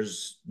remember,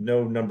 there's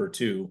no number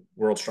two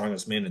world's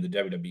strongest man in the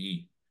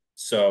WWE.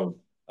 So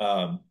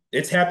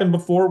it's happened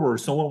before where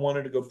someone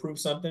wanted to go prove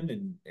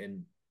something,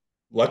 and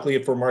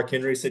luckily for Mark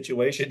Henry's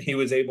situation, he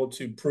was able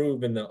to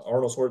prove in the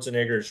Arnold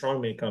Schwarzenegger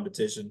strongman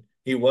competition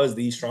he was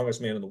the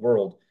strongest man in the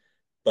world.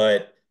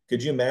 But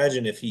could you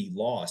imagine if he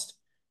lost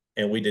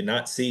and we did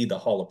not see the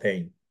Hall of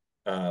Pain?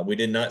 We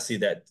did not see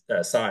that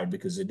side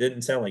because it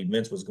didn't sound like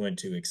Vince was going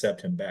to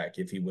accept him back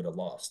if he would have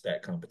lost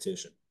that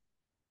competition.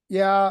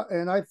 yeah,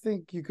 and I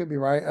think you could be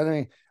right. I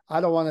mean, I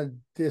don't want to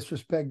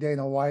disrespect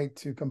Dana White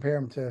to compare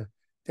him to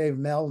Dave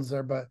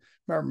Meltzer, but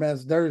remember,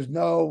 Meltzer, there's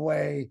no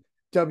way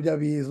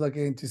WWE is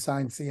looking to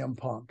sign CM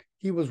Punk.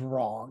 He was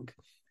wrong.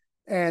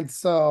 And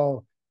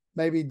so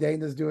maybe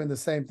Dana's doing the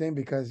same thing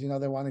because,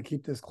 they want to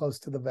keep this close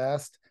to the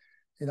vest,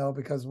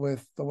 because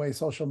with the way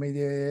social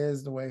media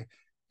is, the way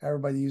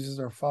everybody uses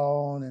their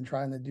phone and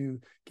trying to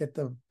get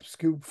the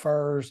scoop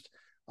first.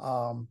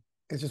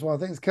 It's just one of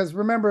the things. Because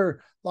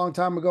remember, a long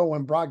time ago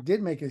when Brock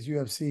did make his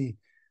UFC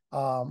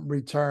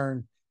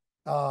return,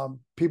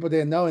 people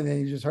didn't know, and then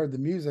you just heard the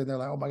music. They're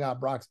like, "Oh my God,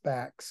 Brock's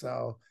back!"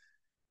 So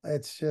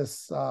it's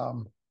just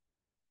one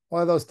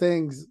of those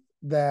things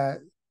that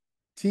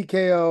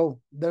TKO,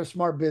 they're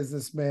smart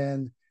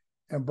businessmen,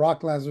 and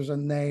Brock Lesnar's a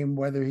name,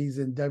 whether he's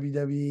in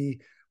WWE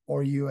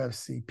or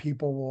UFC.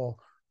 People will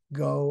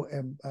go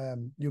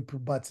and you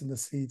put butts in the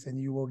seats,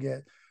 and you will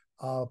get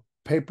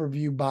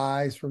pay-per-view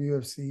buys from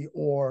UFC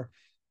or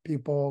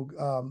people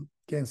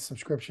getting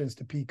subscriptions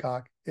to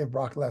Peacock if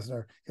Brock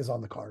Lesnar is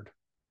on the card.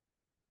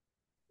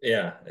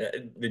 Yeah,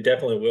 it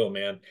definitely will,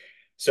 man.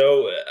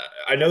 So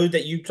I know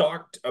that you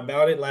talked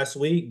about it last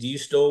week. Do you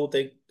still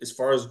think, as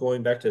far as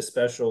going back to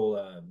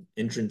special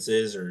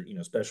entrances or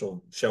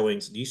special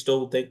showings, do you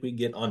still think we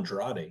get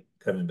Andrade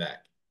coming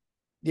back?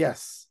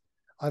 Yes,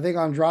 I think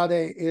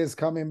Andrade is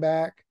coming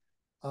back.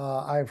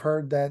 I've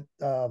heard that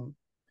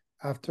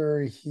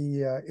after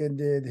he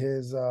ended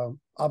his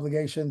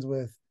obligations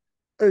with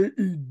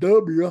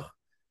AEW,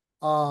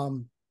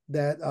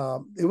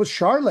 that it was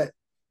Charlotte,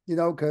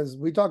 because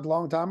we talked a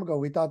long time ago.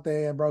 We thought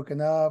they had broken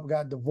up,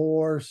 got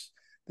divorced,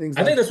 things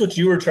I like think that's what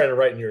you were trying to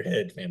write in your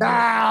head, fanboy.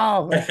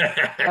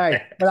 that.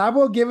 Hey, but I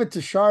will give it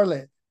to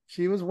Charlotte.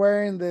 She was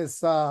wearing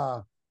this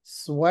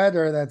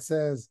sweater that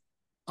says,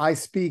 "I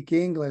speak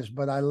English,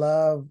 but I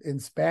love in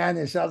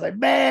Spanish." I was like,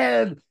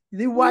 man,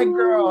 the white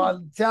girl. Woo!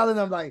 I'm telling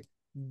them, like,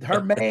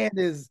 her man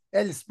is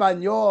El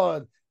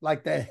Español,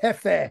 like the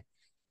jefe.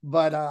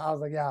 But I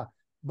was like, yeah.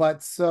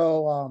 But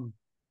so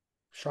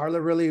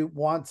Charlotte really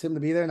wants him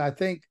to be there. And I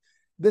think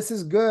this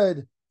is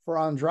good for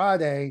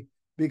Andrade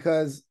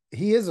because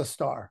he is a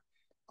star.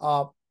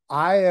 Uh,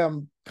 I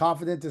am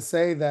confident to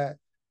say that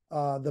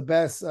the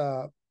best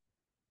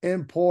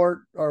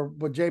import, or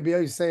what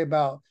JBL used to say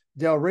about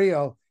Del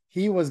Rio,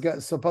 he was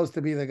supposed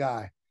to be the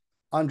guy.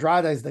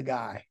 Andrade's the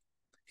guy.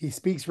 He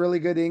speaks really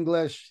good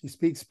English. He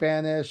speaks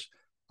Spanish.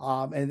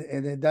 And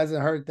it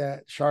doesn't hurt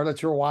that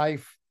Charlotte's your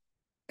wife.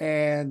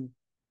 And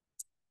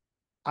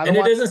I don't And it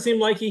want doesn't seem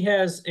like he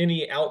has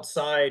any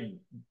outside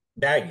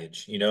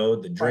baggage, the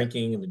right,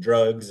 drinking and the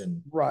drugs.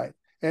 And right.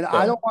 And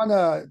I don't so, want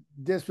to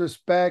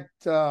disrespect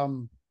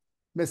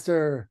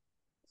Mr.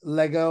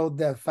 Lego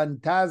de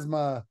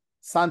Fantasma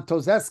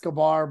Santos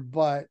Escobar,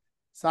 but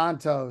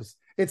Santos,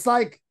 it's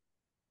like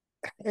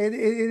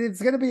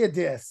it's going to be a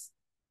diss.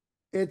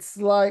 It's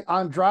like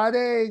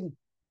Andrade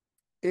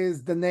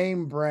is the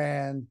name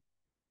brand.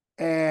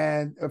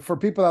 And for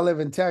people that live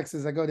in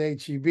Texas, I go to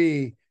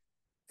HEB,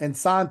 and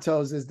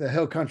Santos is the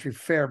Hill Country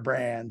Fair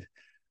brand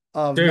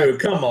of dude,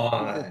 come Mexican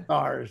on.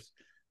 superstars.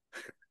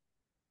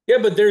 Yeah,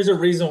 but there's a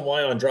reason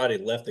why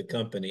Andrade left the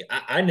company.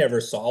 I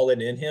never saw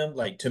it in him.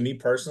 Like to me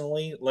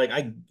personally, like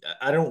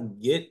I don't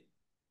get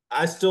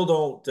I still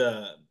don't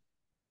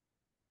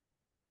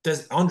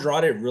does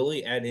Andrade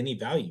really add any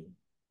value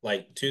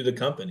like to the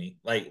company?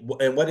 Like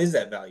and what is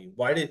that value?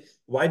 Why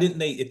didn't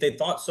they, if they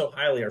thought so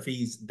highly, or if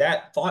he's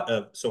that thought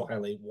of so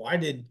highly, why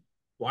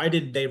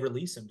did they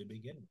release him to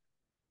begin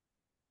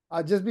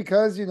with? Just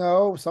because,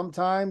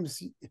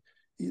 sometimes,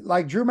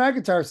 like Drew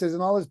McIntyre says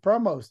in all his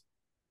promos,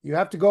 you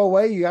have to go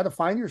away, you got to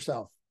find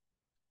yourself,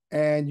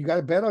 and you got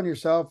to bet on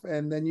yourself,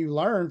 and then you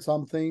learn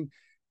something.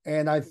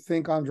 And I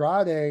think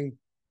Andrade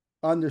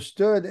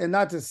understood, and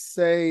not to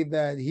say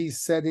that he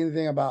said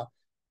anything about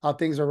how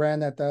things are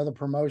ran at the other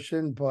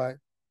promotion, but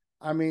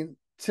I mean,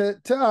 to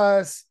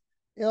us,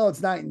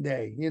 it's night and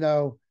day.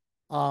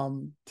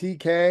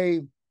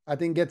 TK, I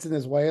think, gets in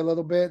his way a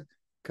little bit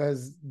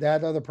because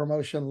that other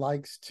promotion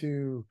likes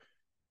to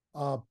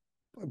uh,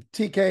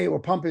 TK or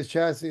pump his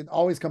chest and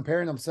always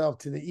comparing himself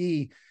to the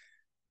E.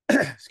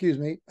 Excuse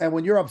me. And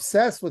when you're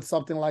obsessed with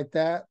something like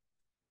that,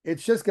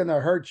 it's just going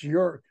to hurt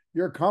your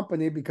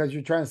company because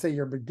you're trying to say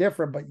you're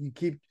different, but you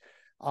keep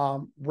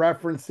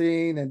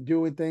referencing and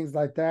doing things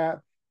like that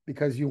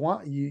because you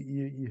want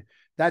you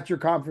that's your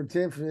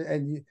confrontation,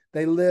 and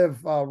they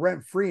live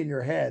rent free in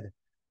your head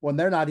when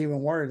they're not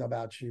even worried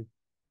about you.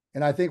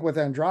 And I think with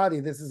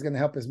Andrade, this is going to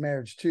help his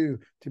marriage too,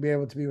 to be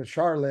able to be with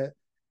Charlotte.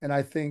 And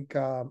I think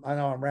I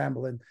know I'm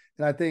rambling,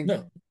 and I think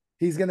No.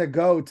 he's going to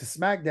go to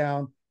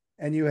SmackDown,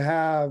 and you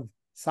have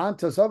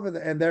Santos over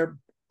there, and they're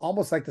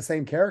almost like the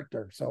same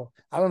character. So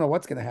I don't know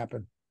what's going to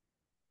happen.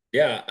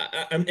 Yeah,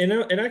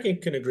 and I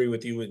can agree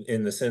with you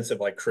in the sense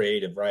of like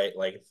creative, right?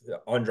 Like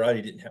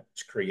Andrade didn't have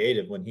much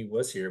creative when he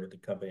was here with the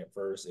company at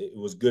first. It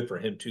was good for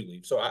him to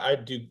leave. So I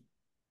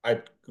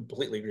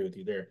completely agree with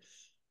you there.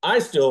 I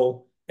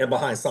still am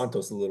behind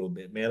Santos a little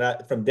bit, man.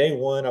 From day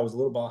one, I was a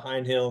little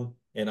behind him,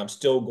 and I'm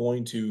still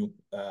going to,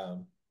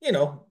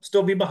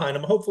 still be behind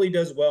him. Hopefully, he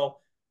does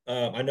well.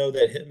 I know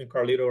that him and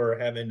Carlito are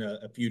having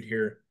a feud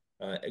here,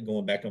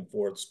 going back and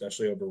forth,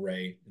 especially over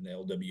Ray and the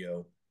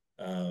LWO.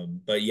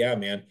 But yeah,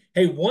 man.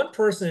 Hey, one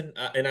person,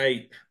 and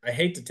I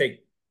hate to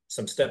take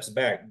some steps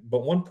back,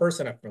 but one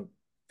person I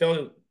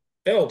failed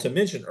failed to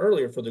mention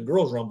earlier for the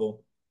girls'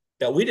 rumble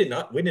that we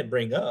didn't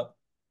bring up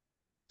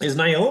is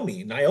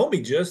Naomi.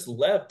 Naomi just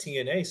left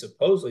TNA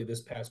supposedly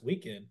this past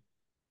weekend.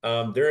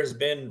 There has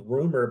been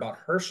rumor about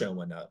her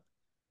showing up.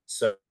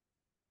 So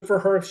for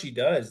her, if she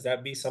does,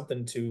 that'd be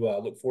something to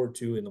look forward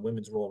to in the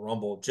Women's Royal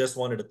Rumble. Just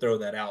wanted to throw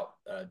that out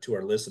to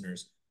our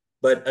listeners.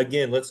 But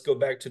again, let's go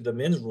back to the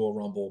Men's Royal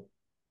Rumble.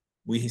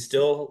 We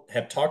still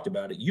have talked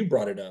about it. You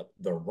brought it up,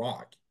 The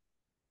Rock.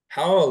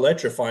 How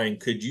electrifying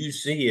could you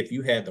see if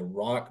you had The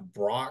Rock,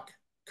 Brock,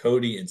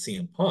 Cody, and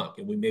CM Punk,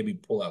 and we maybe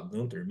pull out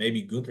Gunther?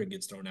 Maybe Gunther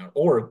gets thrown out,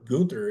 or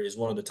Gunther is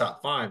one of the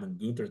top five, and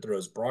Gunther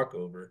throws Brock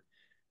over,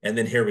 and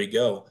then here we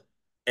go,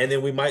 and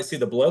then we might see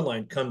the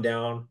Bloodline come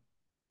down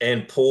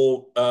and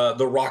pull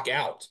The Rock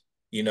out.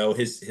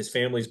 His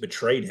family's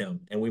betrayed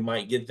him, and we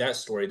might get that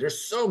story.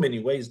 There's so many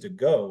ways to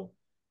go,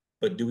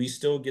 but do we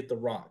still get The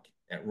Rock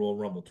at Royal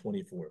Rumble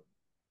 24?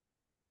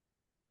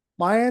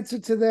 My answer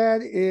to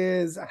that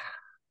is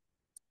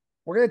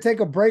we're going to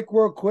take a break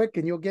real quick,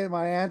 and you'll get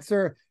my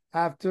answer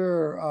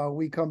after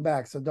we come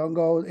back. So don't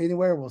go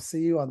anywhere. We'll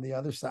see you on the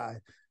other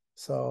side.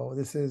 So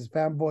this is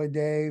FanBoy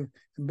Dave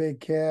and Big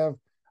Kev,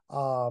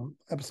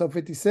 episode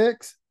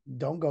 56.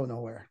 Don't go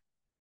nowhere.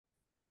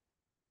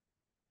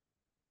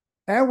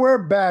 And we're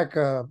back,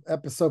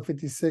 episode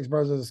 56,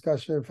 Brothers of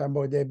Discussion,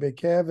 FanBoy Dave, Big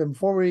Kev. And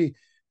before we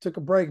took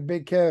a break,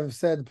 Big Kev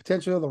said the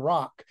potential of The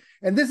Rock.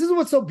 And this is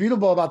what's so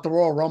beautiful about the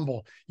Royal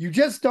Rumble. You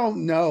just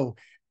don't know.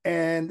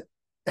 And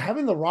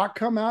having The Rock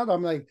come out,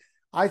 I'm like,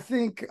 I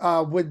think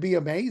would be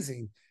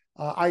amazing.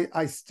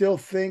 I still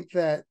think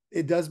that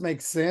it does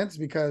make sense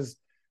because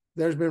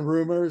there's been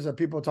rumors of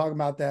people talking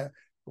about that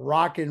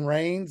Rock and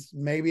Reigns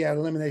maybe at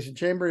Elimination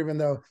Chamber, even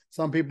though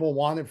some people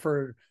want it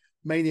for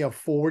Mania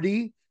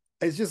 40.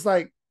 It's just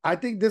like, I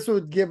think this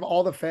would give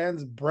all the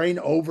fans brain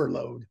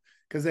overload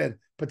because then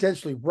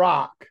potentially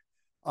Rock,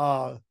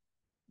 uh,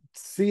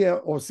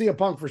 Cia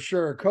Punk for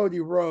sure, Cody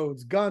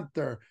Rhodes,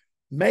 Gunther,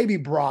 maybe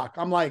Brock.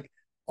 I'm like,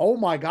 oh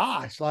my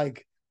gosh,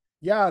 like,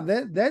 yeah.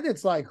 Then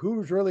it's like,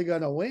 who's really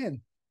gonna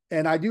win?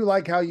 And I do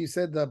like how you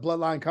said the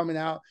Bloodline coming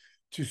out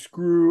to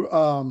screw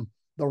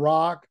The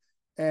Rock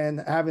and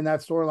having that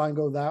storyline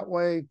go that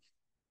way.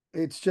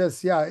 It's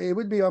just, yeah, it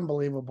would be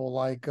unbelievable.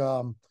 Like,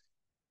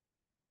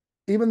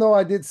 even though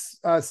I did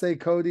say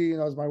Cody,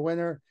 as my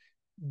winner,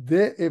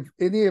 if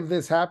any of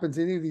this happens,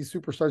 any of these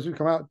superstars who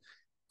come out,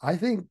 I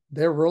think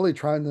they're really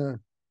trying to,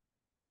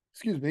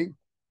 excuse me,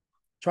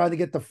 trying to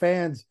get the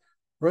fans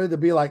ready to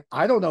be like,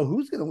 I don't know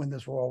who's going to win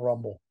this Royal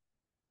Rumble.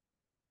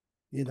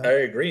 You I know,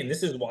 agree, and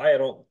this is why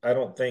I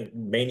don't think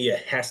Mania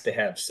has to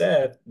have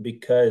Seth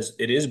because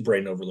it is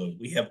brain overload.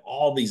 We have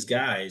all these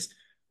guys.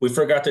 We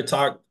forgot to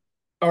talk,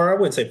 or I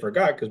wouldn't say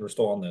forgot because we're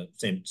still on the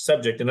same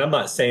subject. And I'm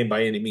not saying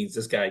by any means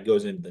this guy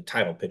goes into the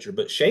title picture,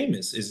 but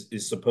Sheamus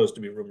is supposed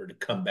to be rumored to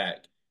come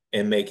back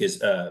and make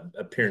his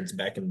appearance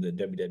back in the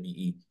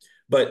WWE.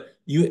 But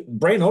you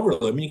brain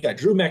overload. I mean, you got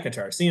Drew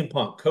McIntyre, CM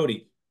Punk,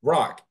 Cody,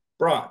 Rock,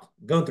 Brock,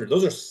 Gunther.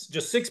 Those are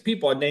just six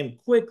people I named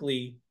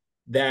quickly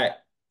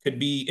that could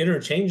be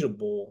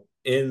interchangeable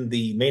in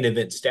the main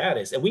event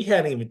status. And we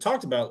hadn't even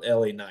talked about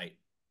LA Knight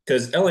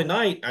because LA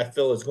Knight, I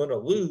feel, is going to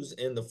lose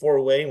in the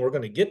four-way, and we're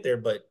going to get there,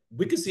 but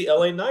we could see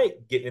LA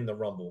Knight get in the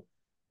Rumble.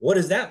 What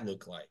does that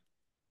look like?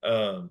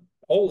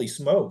 Holy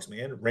smokes,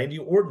 man. Randy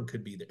Orton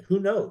could be there.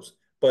 Who knows?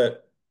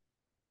 But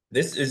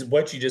this is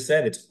what you just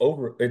said.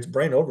 It's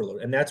brain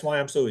overload. And that's why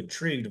I'm so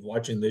intrigued of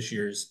watching this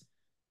year's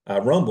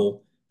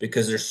Rumble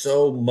because there's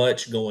so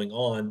much going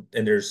on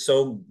and there's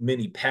so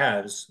many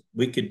paths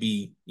we could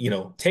be,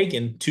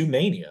 taken to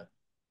Mania.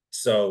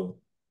 So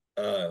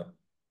uh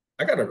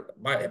I gotta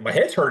my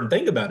head's hurting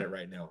thinking about it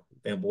right now,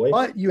 fanboy.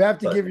 but you have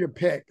to But give your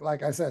pick.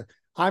 Like I said,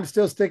 I'm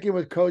still sticking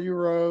with Cody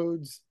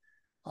Rhodes,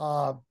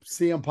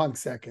 CM Punk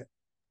second.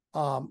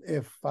 But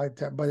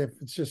if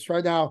it's just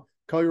right now,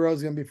 Cody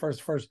Rhodes is going to be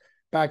first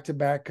back to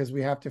back because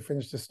we have to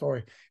finish the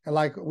story. And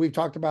like we've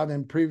talked about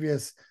in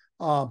previous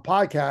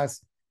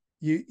podcasts,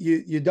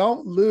 you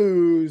don't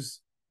lose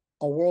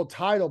a world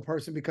title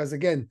person because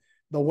again,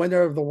 the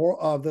winner of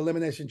the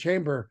Elimination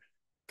Chamber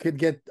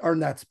could earn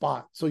that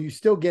spot. So you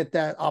still get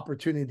that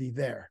opportunity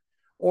there,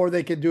 or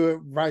they could do it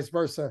vice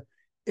versa.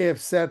 If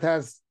Seth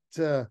has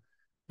to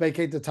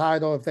vacate the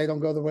title, if they don't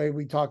go the way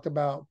we talked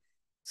about,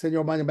 send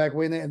your money back,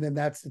 win it, and then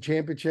that's the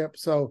championship.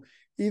 So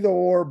either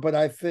or, but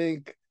I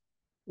think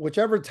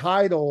whichever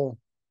title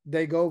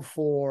they go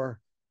for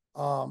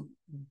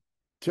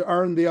to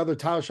earn the other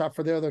title shot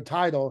for the other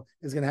title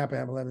is going to happen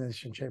at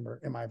Elimination Chamber,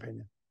 in my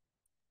opinion.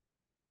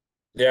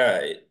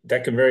 yeah,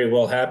 that could very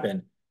well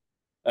happen.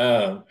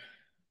 Um,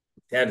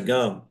 Dad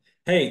gum.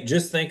 Hey,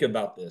 just think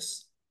about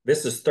this.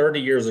 This is 30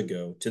 years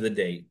ago to the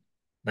date,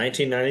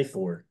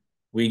 1994.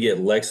 We get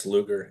Lex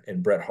Luger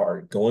and Bret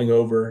Hart going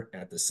over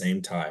at the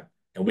same time.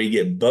 And we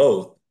get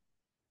both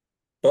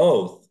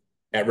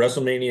at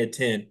WrestleMania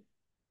 10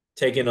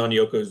 taking on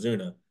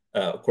Yokozuna.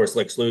 Of course,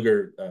 Lex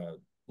Luger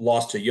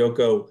lost to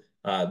Yoko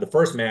the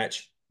first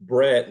match.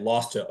 Bret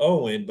lost to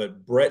Owen,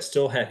 but Bret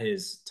still had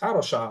his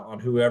title shot on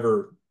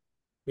whoever,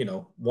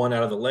 won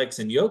out of the Lex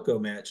and Yoko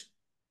match.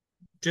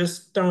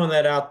 Just throwing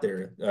that out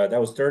there. That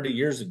was 30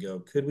 years ago.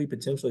 Could we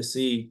potentially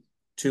see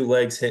two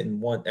legs hitting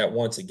one at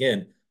once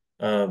again?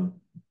 Um,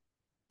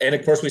 and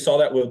of course, we saw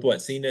that with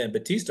what Cena and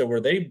Batista,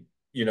 where they,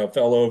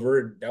 fell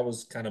over. That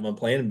was kind of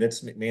unplanned.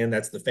 Vince McMahon,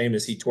 that's the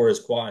famous he tore his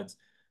quads.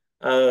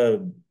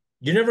 Um,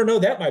 you never know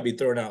that might be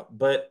thrown out.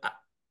 But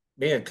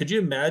man, could you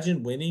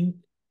imagine winning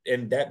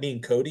and that being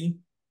Cody?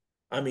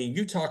 I mean,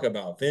 you talk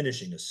about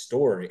finishing a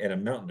story and a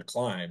mountain to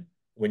climb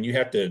when you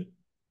have to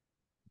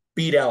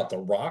beat out The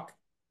Rock,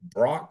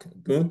 Brock,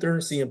 Gunther,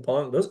 CM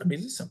Punk. I mean,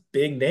 these are some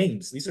big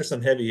names. These are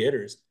some heavy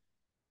hitters.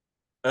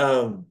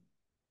 Um,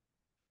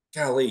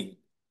 Golly,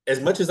 as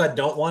much as I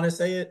don't want to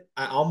say it,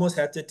 I almost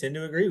have to tend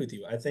to agree with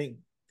you. I think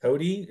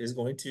Cody is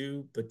going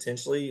to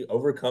potentially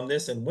overcome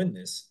this and win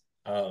this.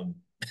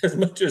 As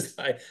much as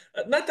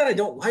not that I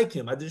don't like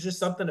him, there's just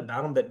something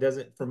about him that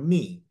doesn't, for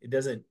me, he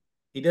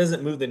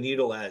doesn't move the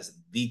needle as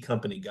the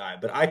company guy.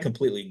 But I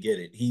completely get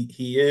it.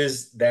 He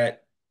is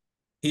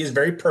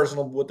very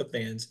personable with the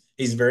fans.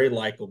 He's very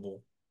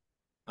likable.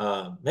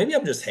 Maybe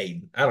I'm just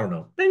hating. I don't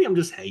know. Maybe I'm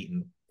just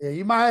hating. Yeah,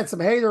 you might have some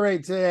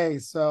haterade today.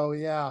 So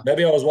yeah.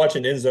 Maybe I was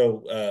watching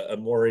Enzo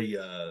Amore,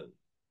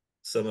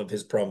 some of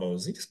his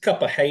promos. He's a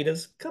couple of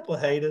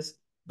haters.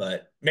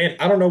 But man,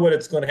 I don't know what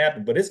it's going to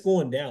happen, but it's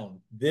going down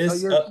So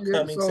this you're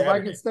upcoming so if I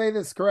can Saturday. say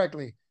this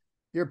correctly,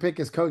 your pick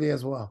is Cody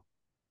as well.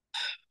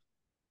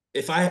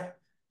 If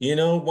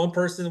one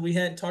person we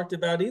hadn't talked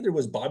about either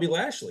was Bobby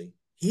Lashley.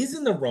 He's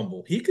in the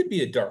Rumble. He could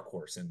be a dark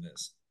horse in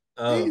this.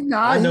 He's I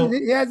not. know,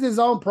 He has his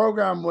own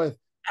program with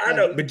I uh,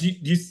 know, but do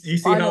you see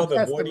how Final I'm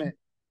avoiding? Testament.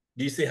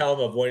 Do you see how I'm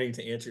avoiding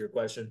to answer your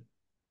question?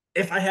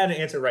 If I had an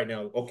answer right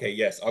now, okay,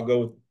 yes, I'll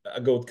go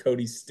with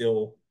Cody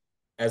still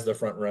as the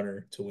front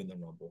runner to win the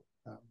Rumble.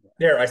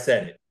 There, I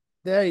said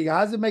There you go.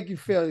 How does it make you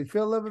feel? You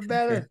feel a little bit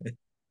better? it.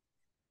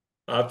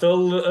 I feel a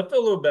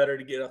little better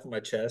to get off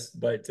my chest,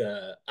 but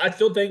I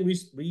still think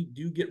we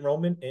do get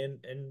Roman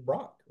and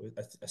Brock.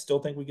 I still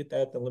think we get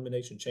that at the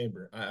Elimination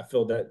Chamber. I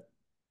feel that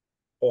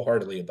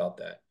wholeheartedly about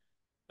that.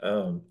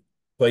 Um,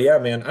 but yeah,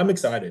 man, I'm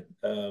excited.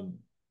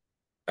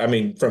 I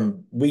mean,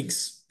 from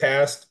weeks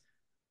past,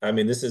 I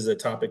mean, this is a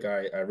topic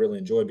I really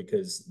enjoy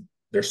because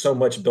there's so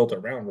much built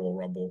around Royal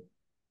Rumble.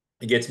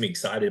 It gets me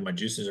excited. My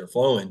juices are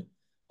flowing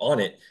on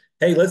it.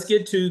 Hey, let's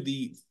get to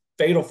the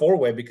fatal four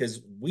way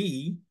because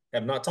we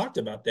have not talked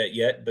about that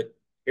yet. But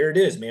here it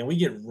is, man. We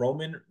get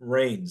Roman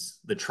Reigns,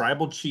 the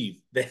tribal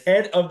chief, the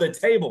head of the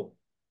table,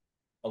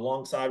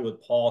 alongside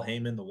with Paul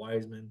Heyman, the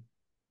wise man.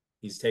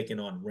 He's taking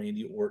on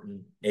Randy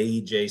Orton,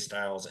 AJ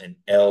Styles, and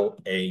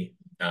LA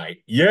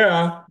Knight.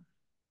 Yeah,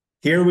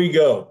 here we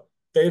go.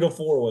 Fatal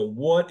four way.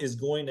 What is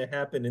going to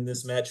happen in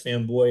this match,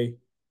 fanboy?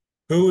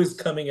 Who is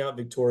coming out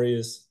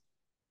victorious?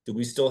 Do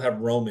we still have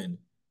Roman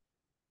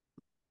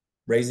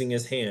raising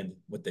his hand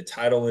with the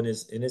title in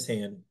his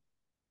hand,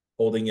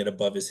 holding it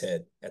above his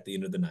head at the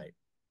end of the night?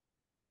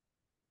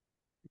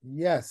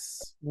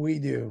 Yes, we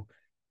do.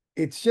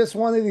 It's just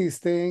one of these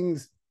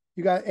things.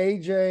 You got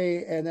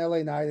AJ and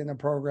LA Knight in the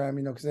program,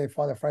 because they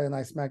fought at Friday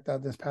Night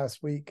SmackDown this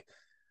past week.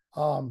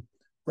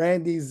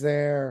 Randy's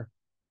there,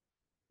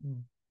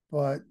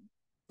 but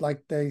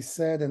like they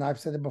said, and I've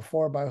said it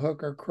before, by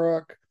hook or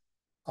crook,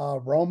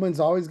 Roman's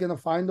always going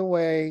to find a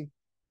way.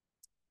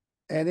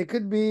 And it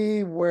could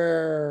be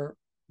where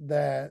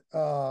that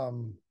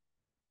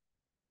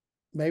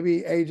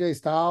maybe AJ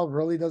Styles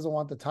really doesn't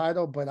want the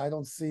title, but I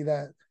don't see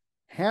that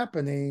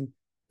happening.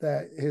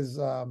 That his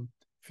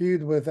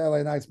feud with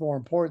LA Knight's more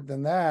important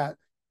than that.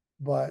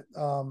 But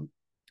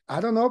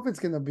I don't know if it's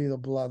going to be the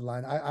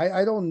bloodline.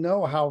 I don't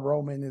know how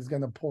Roman is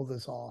going to pull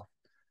this off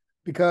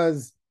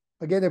because,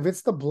 again, if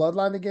it's the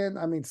bloodline again,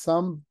 I mean,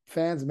 some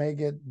fans may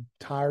get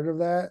tired of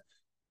that,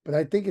 but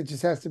I think it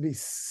just has to be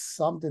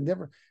something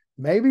different.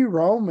 Maybe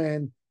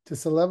Roman, to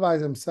solidify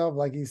himself,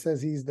 like he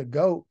says he's the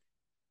GOAT,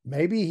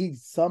 maybe he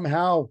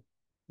somehow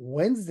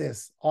wins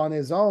this on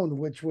his own,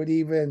 which would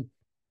even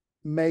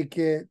make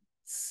it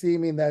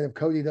seeming that if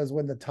Cody does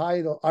win the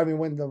title,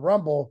 win the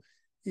Rumble,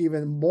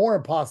 even more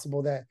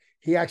impossible that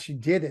he actually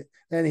did it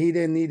and he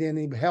didn't need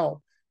any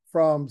help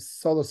from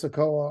Solo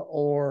Sikoa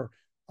or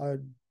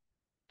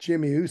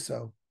Jimmy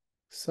Uso.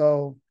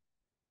 So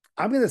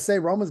I'm going to say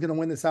Roman's going to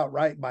win this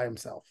outright by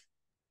himself.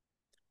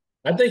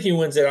 I think he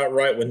wins it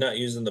outright with not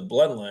using the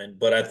bloodline,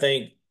 but I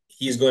think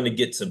he's going to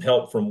get some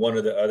help from one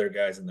of the other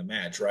guys in the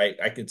match, right?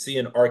 I could see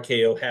an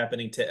RKO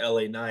happening to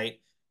LA Knight,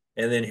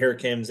 and then here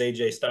comes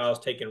AJ Styles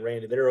taking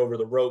Randy. They're over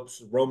the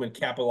ropes. Roman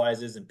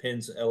capitalizes and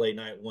pins LA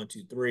Knight 1,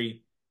 2,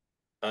 3.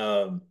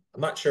 I'm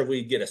not sure if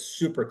we get a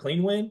super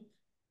clean win,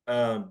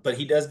 but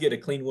he does get a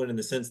clean win in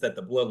the sense that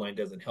the bloodline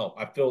doesn't help.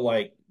 I feel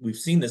like we've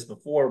seen this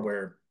before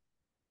where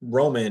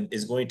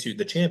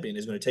the champion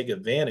is going to take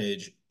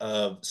advantage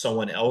of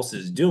someone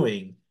else's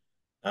doing,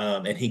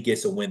 and he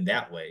gets a win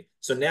that way.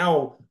 So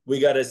now we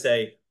got to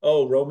say,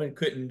 oh, Roman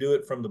couldn't do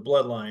it from the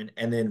bloodline,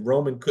 and then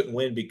Roman couldn't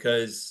win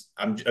because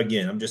I'm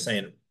just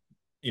saying,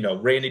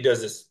 Randy does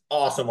this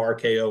awesome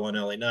RKO on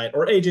LA Knight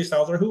or AJ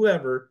Styles or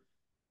whoever,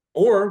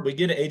 or we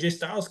get an AJ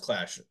Styles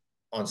clash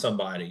on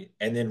somebody,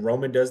 and then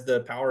Roman does the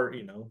power,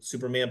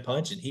 Superman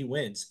punch, and he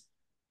wins.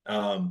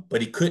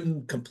 But he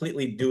couldn't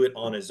completely do it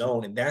on his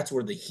own, and that's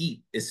where the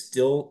heat is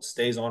still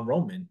stays on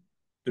Roman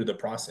through the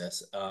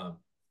process.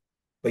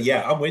 But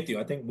yeah, I'm with you.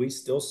 I think we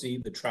still see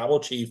the tribal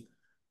chief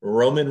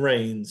Roman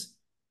Reigns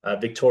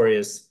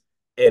victorious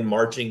and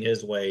marching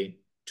his way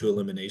to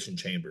Elimination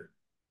Chamber.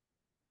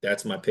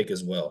 That's my pick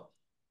as well.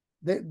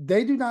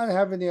 They do not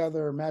have any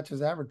other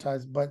matches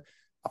advertised, but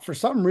for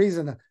some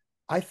reason,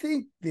 I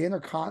think the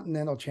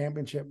Intercontinental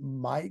Championship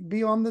might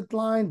be on the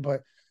line,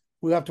 but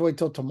we'll have to wait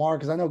till tomorrow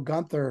because I know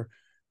Gunther,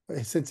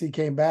 since he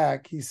came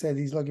back, he said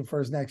he's looking for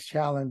his next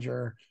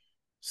challenger.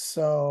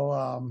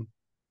 So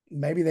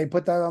maybe they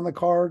put that on the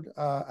card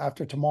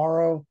after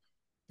tomorrow,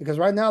 because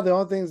right now the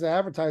only things they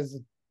advertise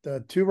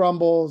the two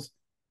Rumbles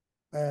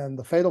and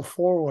the Fatal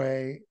Four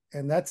Way,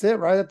 and that's it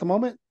right at the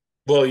moment.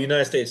 Well,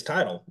 United States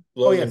title,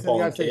 Oh yes, Logan the Paul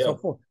United and States. So KO.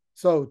 four.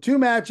 So two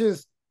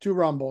matches, two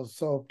Rumbles.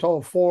 So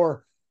total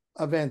four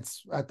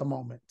events at the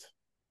moment.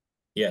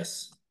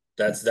 Yes,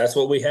 that's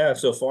what we have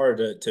so far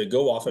to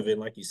go off of it.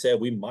 Like you said,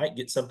 we might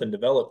get something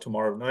developed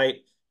tomorrow night,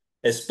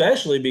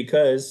 especially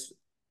because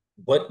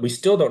what we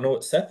still don't know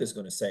what Seth is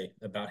going to say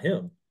about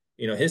him,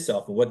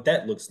 himself and what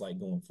that looks like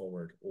going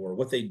forward, or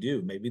what they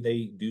do. Maybe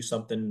they do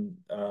something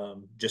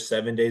just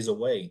 7 days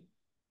away.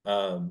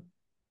 Um,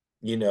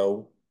 you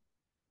know,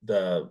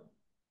 the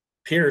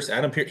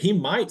Adam Pierce, he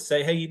might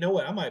say, hey, you know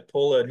what? I might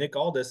pull a Nick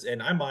Aldis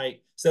and I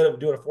might, instead of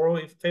doing a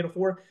four-way fatal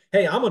four,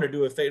 hey, I'm going to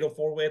do a fatal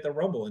four-way at the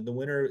Rumble and the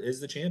winner is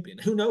the champion.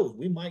 Who knows?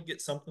 We might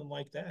get something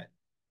like that.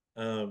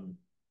 Um,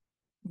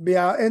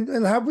 Yeah,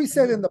 and have we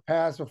said in the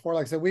past before?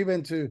 Like I said, we've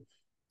been to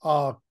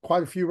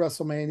quite a few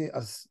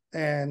WrestleManias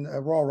and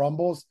Royal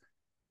Rumbles.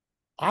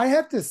 I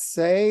have to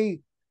say,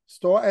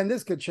 and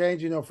this could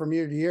change, from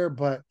year to year,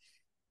 but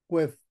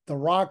with The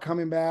Rock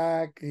coming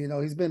back,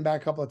 he's been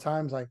back a couple of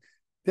times. Like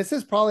This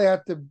is probably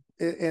have to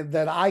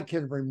that I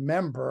can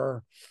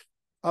remember,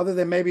 other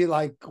than maybe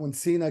like when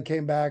Cena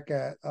came back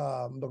at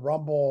the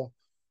Rumble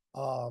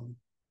um,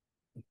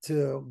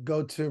 to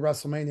go to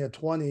WrestleMania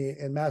 20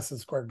 in Madison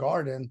Square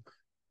Garden.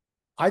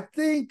 I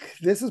think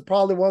this is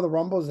probably one of the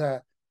Rumbles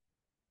that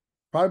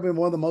probably been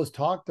one of the most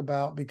talked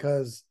about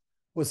because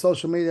with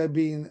social media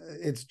being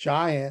it's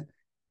giant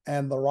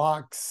and The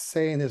Rock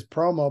saying his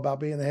promo about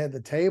being the head of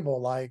the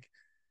table, like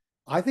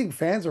I think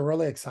fans are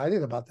really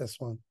excited about this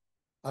one.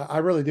 I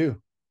really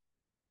do.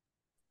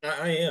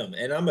 I am,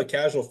 and I'm a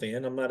casual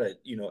fan. I'm not a,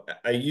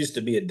 I used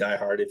to be a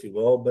diehard, if you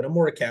will, but I'm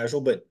more a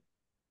casual. But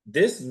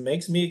this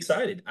makes me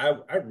excited.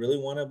 I really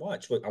want to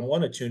watch. I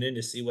want to tune in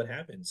to see what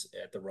happens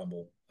at the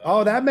Rumble.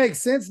 Oh, that makes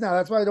sense now.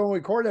 That's why I don't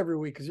record every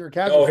week because you're a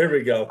casual Oh, fan. here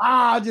we go.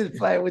 Ah, I'll just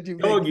play with you,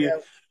 Big Dog you.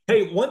 Kev.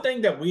 Hey, one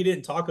thing that we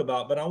didn't talk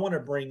about, but I want to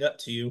bring up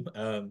to you,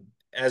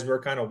 as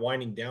we're kind of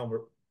winding down,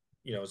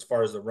 as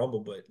far as the Rumble,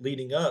 but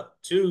leading up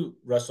to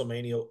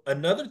WrestleMania,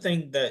 another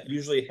thing that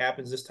usually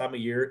happens this time of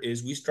year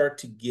is we start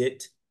to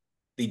get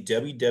the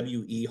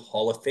WWE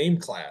Hall of Fame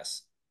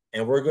class.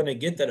 And we're going to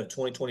get that of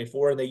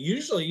 2024. And they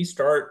usually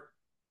start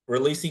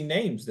releasing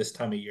names this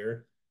time of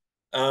year.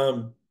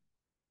 Um,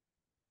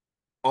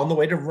 on the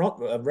way to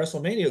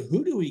WrestleMania,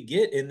 who do we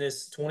get in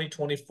this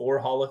 2024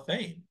 Hall of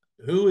Fame?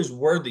 Who is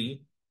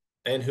worthy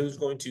and who's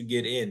going to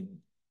get in?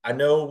 I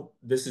know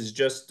this is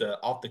just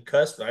off the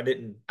cusp. I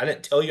didn't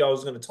tell you I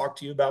was going to talk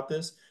to you about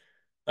this,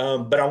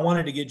 but I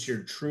wanted to get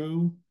your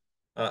true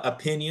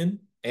opinion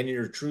and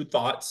your true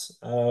thoughts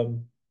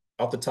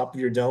off the top of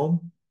your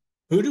dome.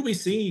 Who do we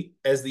see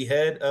as the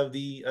head of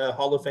the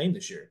Hall of Fame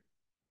this year?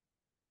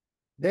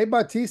 Dave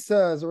Bautista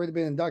has already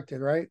been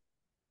inducted, right?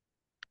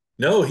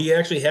 No, he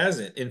actually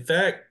hasn't. In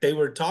fact, they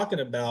were talking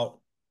about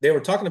a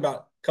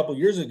couple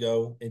years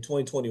ago in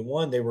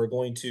 2021 they were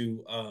going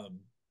to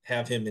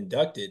have him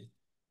inducted,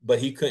 but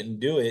he couldn't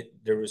do it.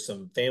 There was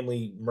some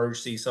family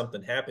emergency,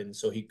 something happened,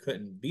 so he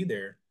couldn't be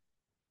there.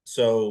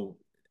 So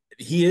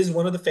he is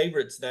one of the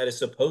favorites that is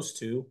supposed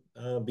to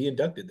be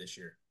inducted this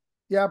year.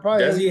 Yeah, Does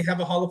probably. he have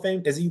a Hall of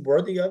Fame? Is he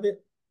worthy of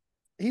it?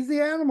 He's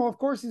the animal. Of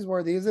course, he's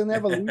worthy. He's an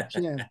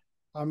evolution.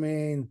 I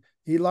mean,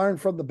 he learned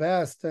from the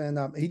best, and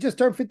he just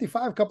turned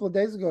 55 a couple of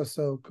days ago.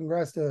 So,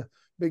 congrats to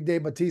Big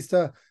Dave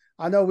Batista.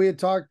 I know we had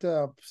talked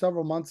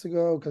several months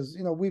ago because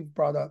we've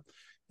brought up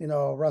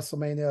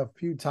WrestleMania a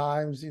few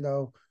times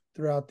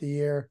throughout the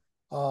year.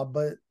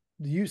 But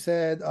you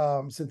said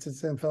since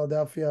it's in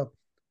Philadelphia,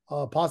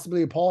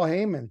 possibly Paul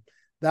Heyman.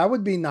 That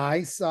would be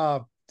nice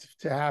to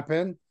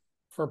happen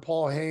for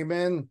Paul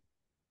Heyman.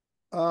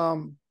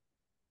 Um,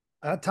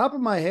 at top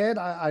of my head,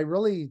 I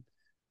really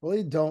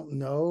don't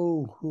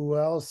know who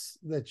else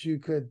that you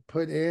could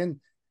put in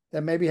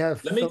that maybe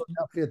have let me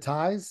Philadelphia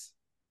ties.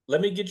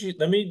 let me get you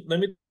let me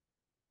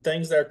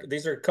things that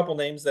these are a couple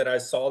names that I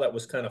saw that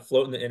was kind of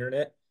floating the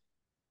internet.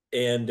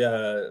 And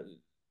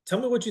tell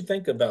me what you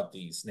think about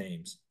these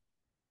names.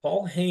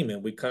 Paul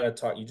Heyman, we kind of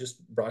talked, you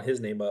just brought his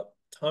name up.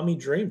 Tommy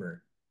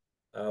Dreamer,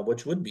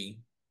 which would be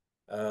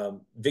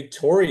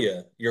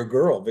Victoria, your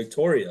girl,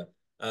 Victoria.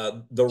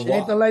 The She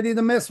ain't the Rock. lady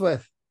to mess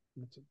with.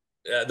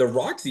 The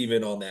Rock's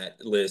even on that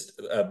list.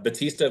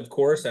 Batista, of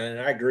course, and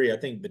I agree. I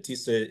think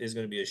Batista is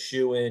going to be a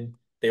shoe-in.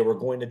 They were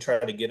going to try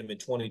to get him in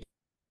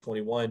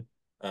 2021,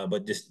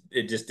 but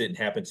it just didn't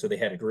happen. So they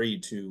had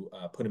agreed to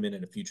put him in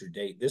at a future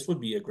date. This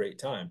would be a great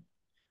time.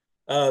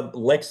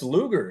 Lex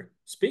Luger.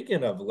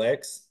 Speaking of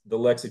Lex, the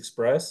Lex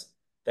Express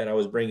that I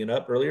was bringing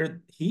up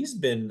earlier, he's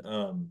been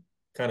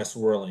kind of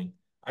swirling.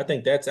 I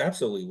think that's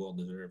absolutely well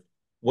deserved.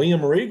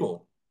 William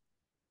Regal,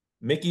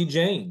 Mickey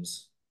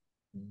James,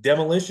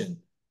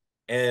 Demolition,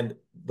 and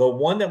the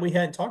one that we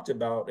hadn't talked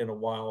about in a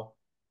while,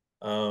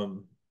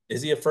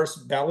 is he a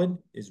first ballot?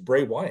 Is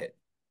Bray Wyatt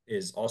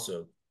is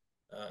also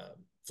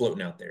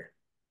floating out there.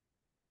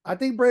 I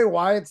think Bray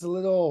Wyatt's a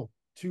little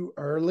too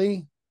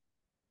early.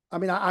 I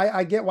mean,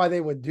 I get why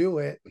they would do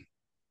it,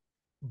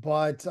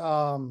 but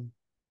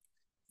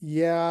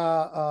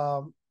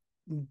yeah,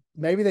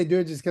 maybe they do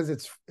it just because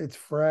it's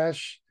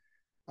fresh.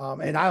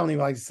 And I don't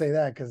even like to say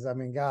that because I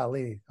mean,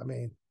 golly, I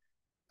mean,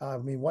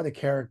 what a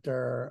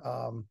character,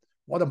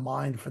 what a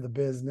mind for the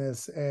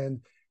business.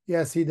 And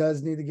yes, he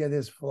does need to get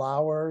his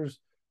flowers,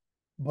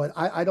 but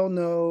I don't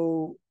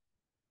know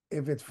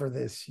if it's for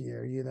this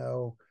year.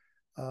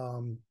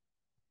 Um,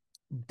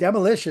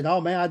 Demolition. Oh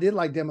man, I did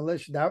like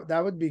Demolition.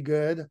 That would be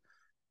good.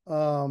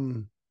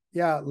 Um,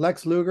 yeah,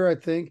 Lex Luger. I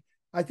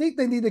think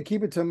they need to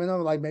keep it to a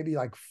minimum, like maybe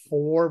like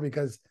four,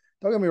 because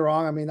don't get me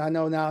wrong. I mean, I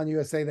know now in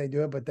USA they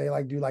do it, but they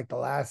like do like the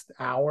last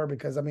hour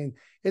because I mean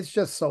it's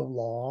just so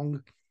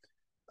long,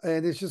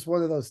 and it's just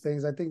one of those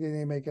things. I think they need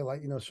to make it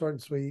like short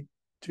and sweet,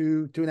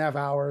 2.5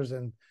 hours,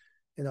 and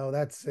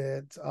that's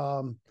it.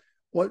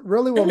 What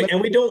really will And we make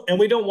and we don't and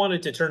we don't want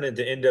it to turn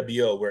into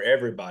NWO where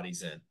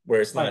everybody's in,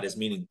 where it's right. not as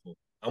meaningful.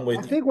 I'm I with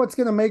you. think what's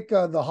going to make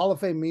the Hall of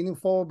Fame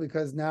meaningful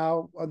because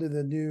now under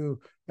the new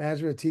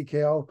management of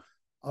TKO,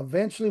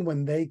 eventually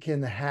when they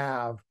can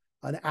have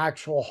an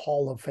actual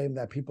Hall of Fame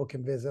that people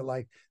can visit,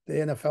 like the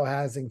NFL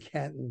has in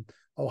Canton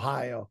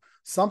Ohio,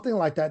 something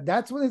like that.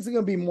 That's when it's going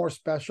to be more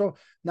special,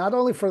 not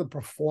only for the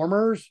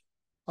performers,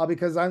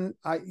 because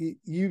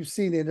you've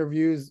seen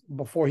interviews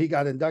before he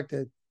got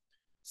inducted.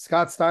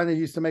 Scott Steiner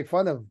used to make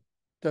fun of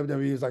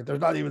WWE. He's like, there's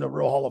not even a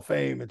real Hall of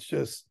Fame. It's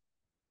just,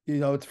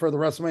 it's for the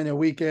WrestleMania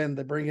weekend.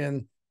 They bring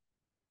in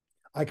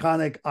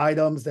iconic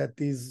items that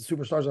these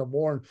superstars are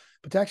born,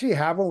 but to actually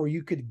have one where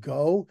you could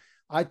go,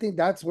 I think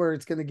that's where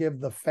it's going to give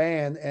the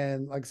fan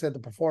and, like I said, the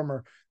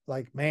performer,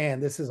 like, man,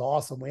 this is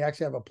awesome. We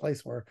actually have a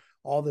place where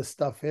all this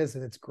stuff is,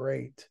 and it's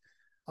great.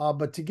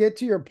 But to get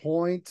to your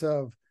point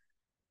of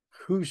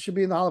who should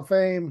be in the Hall of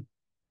Fame,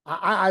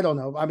 I don't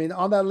know. I mean,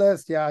 on that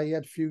list, yeah, he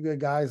had a few good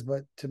guys,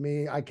 but to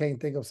me, I can't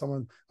think of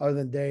someone other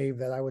than Dave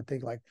that I would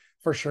think like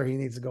for sure he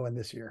needs to go in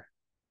this year.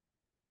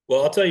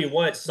 Well, I'll tell you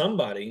what,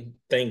 somebody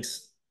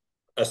thinks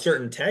a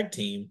certain tag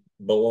team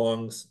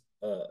belongs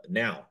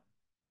now,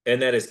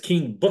 and that is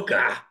King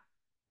Booker.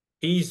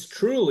 He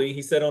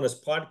said on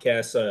his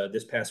podcast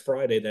this past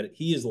Friday that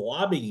he is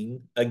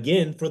lobbying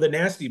again for the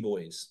Nasty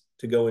Boys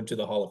to go into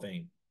the Hall of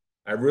Fame.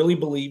 I really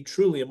believe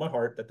truly in my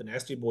heart that the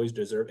Nasty Boys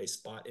deserve a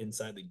spot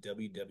inside the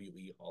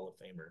WWE Hall of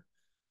Famer.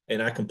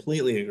 And I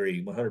completely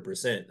agree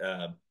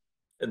 100%.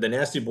 The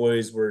Nasty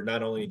Boys were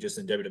not only just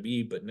in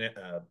WWE, but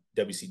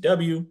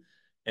WCW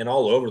and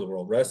all over the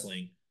world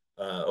wrestling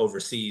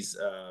overseas.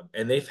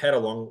 And they've had a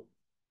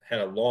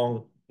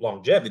long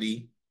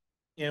longevity,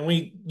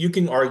 and you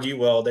can argue,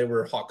 well, they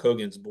were Hulk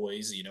Hogan's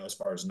boys, as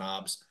far as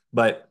Knobs,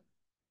 but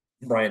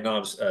Brian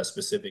Knobs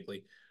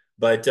specifically.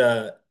 But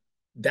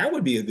that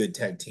would be a good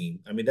tag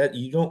team. I mean, that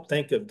you don't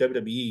think of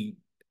WWE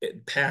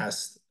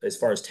past as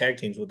far as tag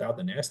teams without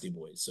the Nasty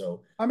Boys.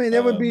 So I mean,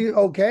 it would be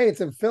okay.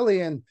 It's in Philly,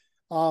 and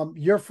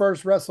your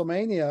first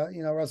WrestleMania,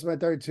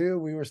 WrestleMania 32,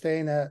 we were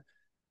staying at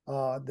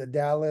the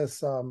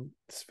Dallas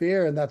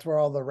Sphere, and that's where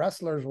all the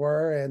wrestlers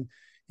were. And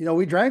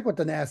we drank with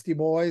the Nasty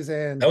Boys,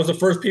 and that was the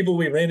first people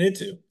we ran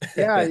into.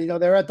 yeah,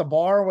 they're at the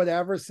bar or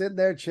whatever, sitting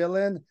there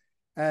chilling,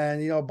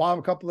 and bought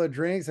a couple of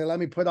drinks and let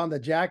me put on the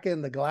jacket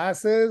and the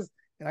glasses,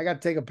 and I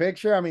got to take a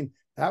picture. I mean,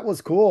 that was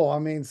cool. I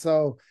mean,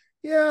 so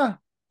yeah,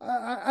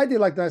 I did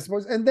like the Nasty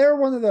Boys, and they're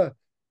one of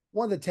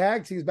the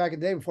tag teams back in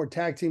the day before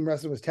tag team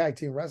wrestling was tag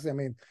team wrestling. I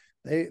mean,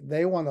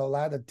 they won a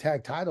lot of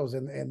tag titles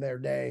in their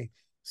day.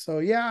 So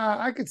yeah,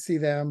 I could see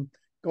them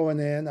going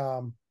in.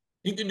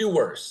 You could do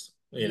worse,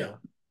 Yeah,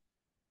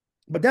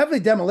 but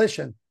definitely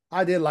Demolition.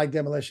 I did like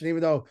Demolition,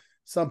 even though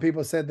some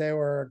people said they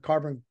were a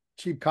carbon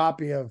cheap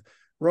copy of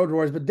Road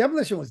Warriors. But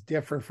Demolition was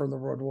different from the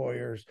Road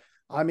Warriors.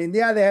 I mean,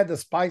 yeah, they had the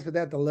spikes, but they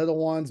had the little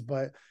ones.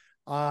 But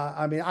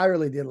I mean, I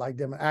really did like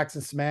them. Axe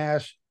and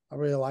Smash, I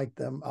really liked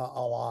them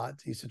a lot.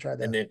 I used to try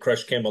and to. then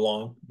Crush came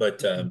along.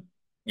 But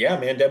yeah,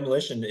 man,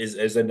 Demolition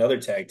is another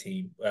tag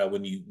team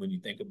when you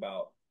think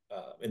about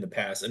in the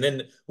past, and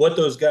then what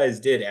those guys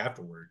did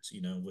afterwards.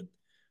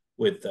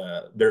 With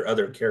their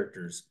other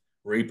characters,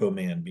 Repo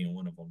Man being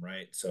one of them,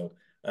 right? So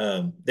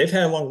they've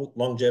had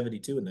longevity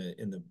too in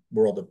the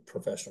world of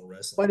professional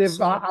wrestling. But if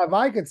So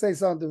I could say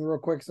something real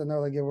quick, so I know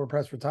like we're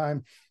pressed for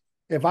time.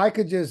 If I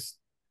could just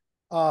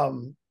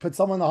put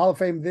someone in the Hall of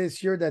Fame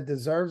this year that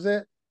deserves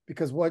it,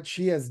 because what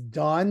she has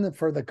done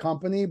for the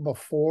company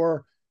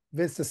before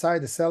Vince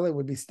decided to sell it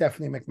would be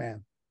Stephanie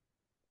McMahon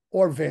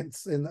or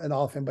Vince in the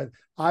Hall of Fame. But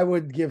I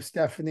would give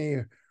Stephanie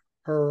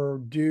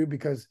her due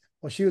because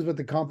she was with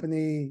the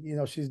company,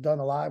 she's done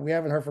a lot. We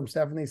haven't heard from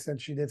Stephanie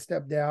since she did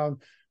step down,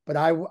 but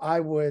I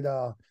would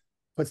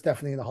put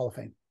Stephanie in the Hall of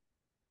Fame.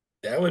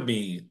 that would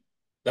be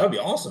that would be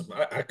awesome.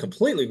 I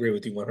completely agree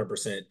with you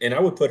 100%, and I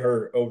would put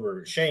her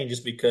over Shane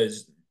just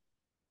because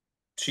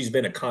she's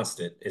been a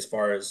constant as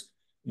far as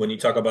when you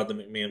talk about the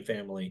McMahon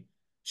family.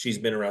 She's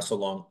been around so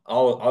long.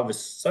 All of a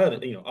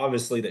sudden,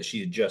 obviously that she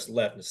had just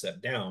left and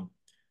stepped down,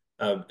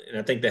 and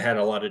I think that had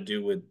a lot to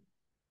do with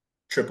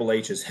Triple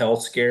H's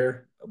health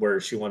scare, where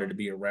she wanted to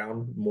be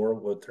around more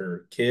with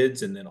her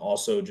kids, and then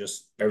also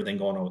just everything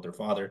going on with her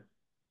father.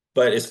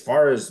 But as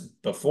far as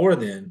before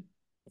then,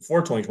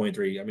 before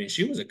 2023, I mean,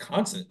 she was a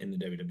constant in the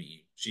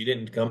WWE. She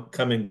didn't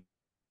come in;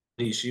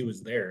 she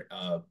was there.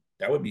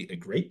 That would be a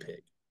great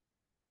pick.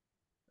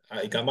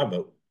 I got my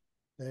vote.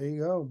 There you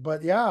go.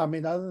 But yeah, I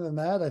mean, other than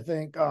that, I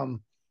think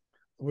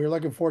we're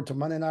looking forward to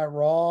Monday Night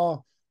Raw.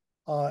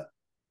 Uh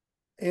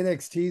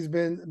NXT's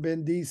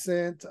been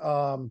decent.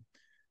 And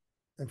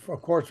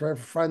of course, right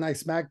for Friday Night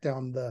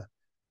SmackDown,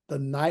 the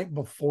night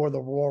before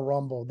the Royal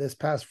Rumble this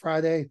past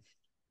Friday,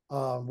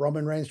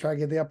 Roman Reigns tried to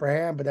get the upper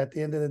hand, but at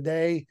the end of the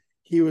day,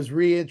 he was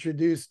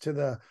reintroduced to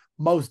the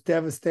most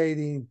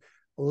devastating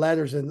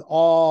letters in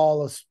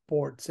all of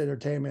sports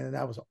entertainment, and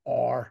that was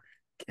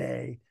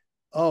RKO.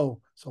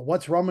 So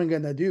what's Roman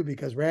going to do?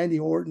 Because Randy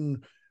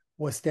Orton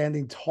was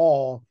standing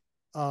tall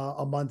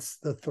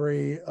amongst the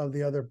three of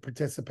the other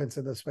participants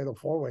in this fatal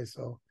four way.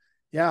 So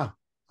yeah,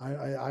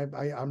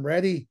 I'm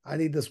ready. I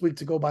need this week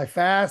to go by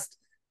fast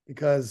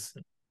because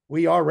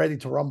we are ready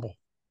to rumble.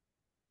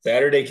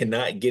 Saturday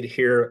cannot get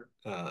here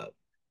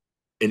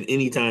in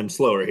any time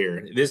slower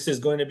here. This is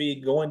going to be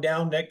going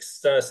down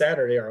next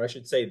Saturday, or I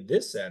should say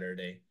this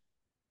Saturday,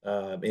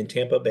 in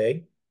Tampa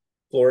Bay,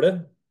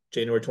 Florida.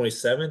 January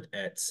 27th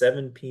at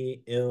 7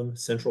 p.m.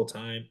 Central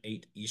Time,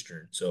 8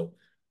 Eastern. So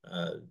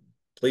uh,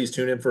 please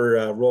tune in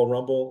for Royal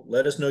Rumble.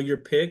 Let us know your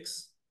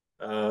picks.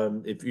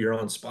 If you're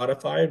on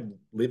Spotify,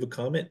 leave a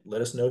comment.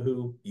 Let us know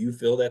who you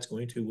feel that's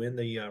going to win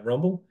the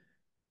Rumble.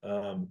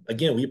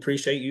 Again, we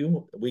appreciate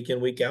you week in,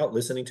 week out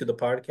listening to the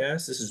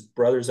podcast. This is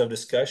Brothers of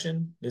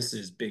Discussion. This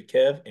is Big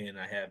Kev, and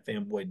I have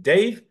FanBoy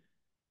Dave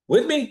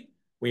with me.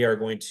 We are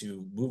going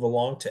to move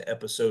along to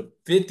episode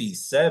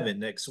 57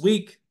 next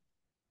week,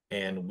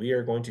 and we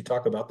are going to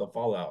talk about the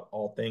fallout,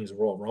 all things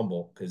Royal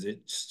Rumble, because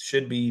it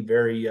should be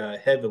very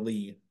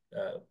heavily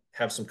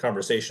have some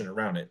conversation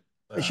around it.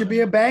 It should be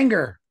a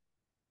banger.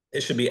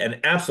 It should be an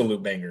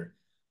absolute banger.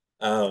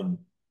 Um,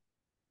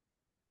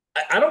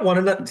 I don't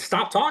want to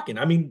stop talking.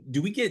 I mean,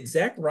 do we get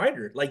Zack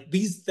Ryder? Like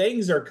these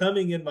things are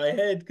coming in my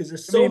head because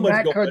there's I so mean, much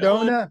Matt going on.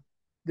 Cardona,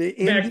 the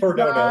Matt indie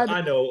Cardona, god.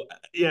 I know.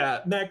 Yeah,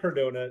 Matt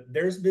Cardona.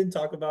 There's been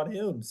talk about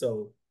him.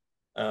 So,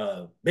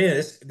 man,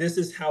 this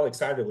is how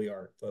excited we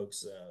are,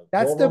 folks.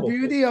 That's Royal the Rumble.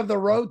 beauty of the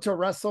road to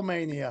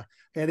WrestleMania.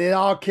 And it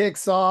all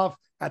kicks off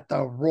at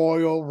the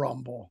Royal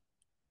Rumble.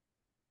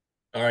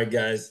 All right,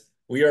 guys,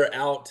 we are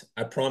out.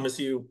 I promise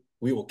you,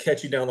 we will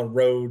catch you down the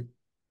road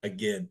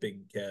again.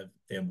 Big Kev,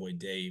 Fanboy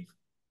Dave,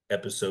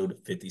 episode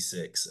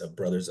 56 of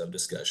Brothers of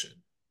Discussion.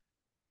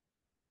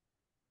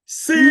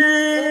 See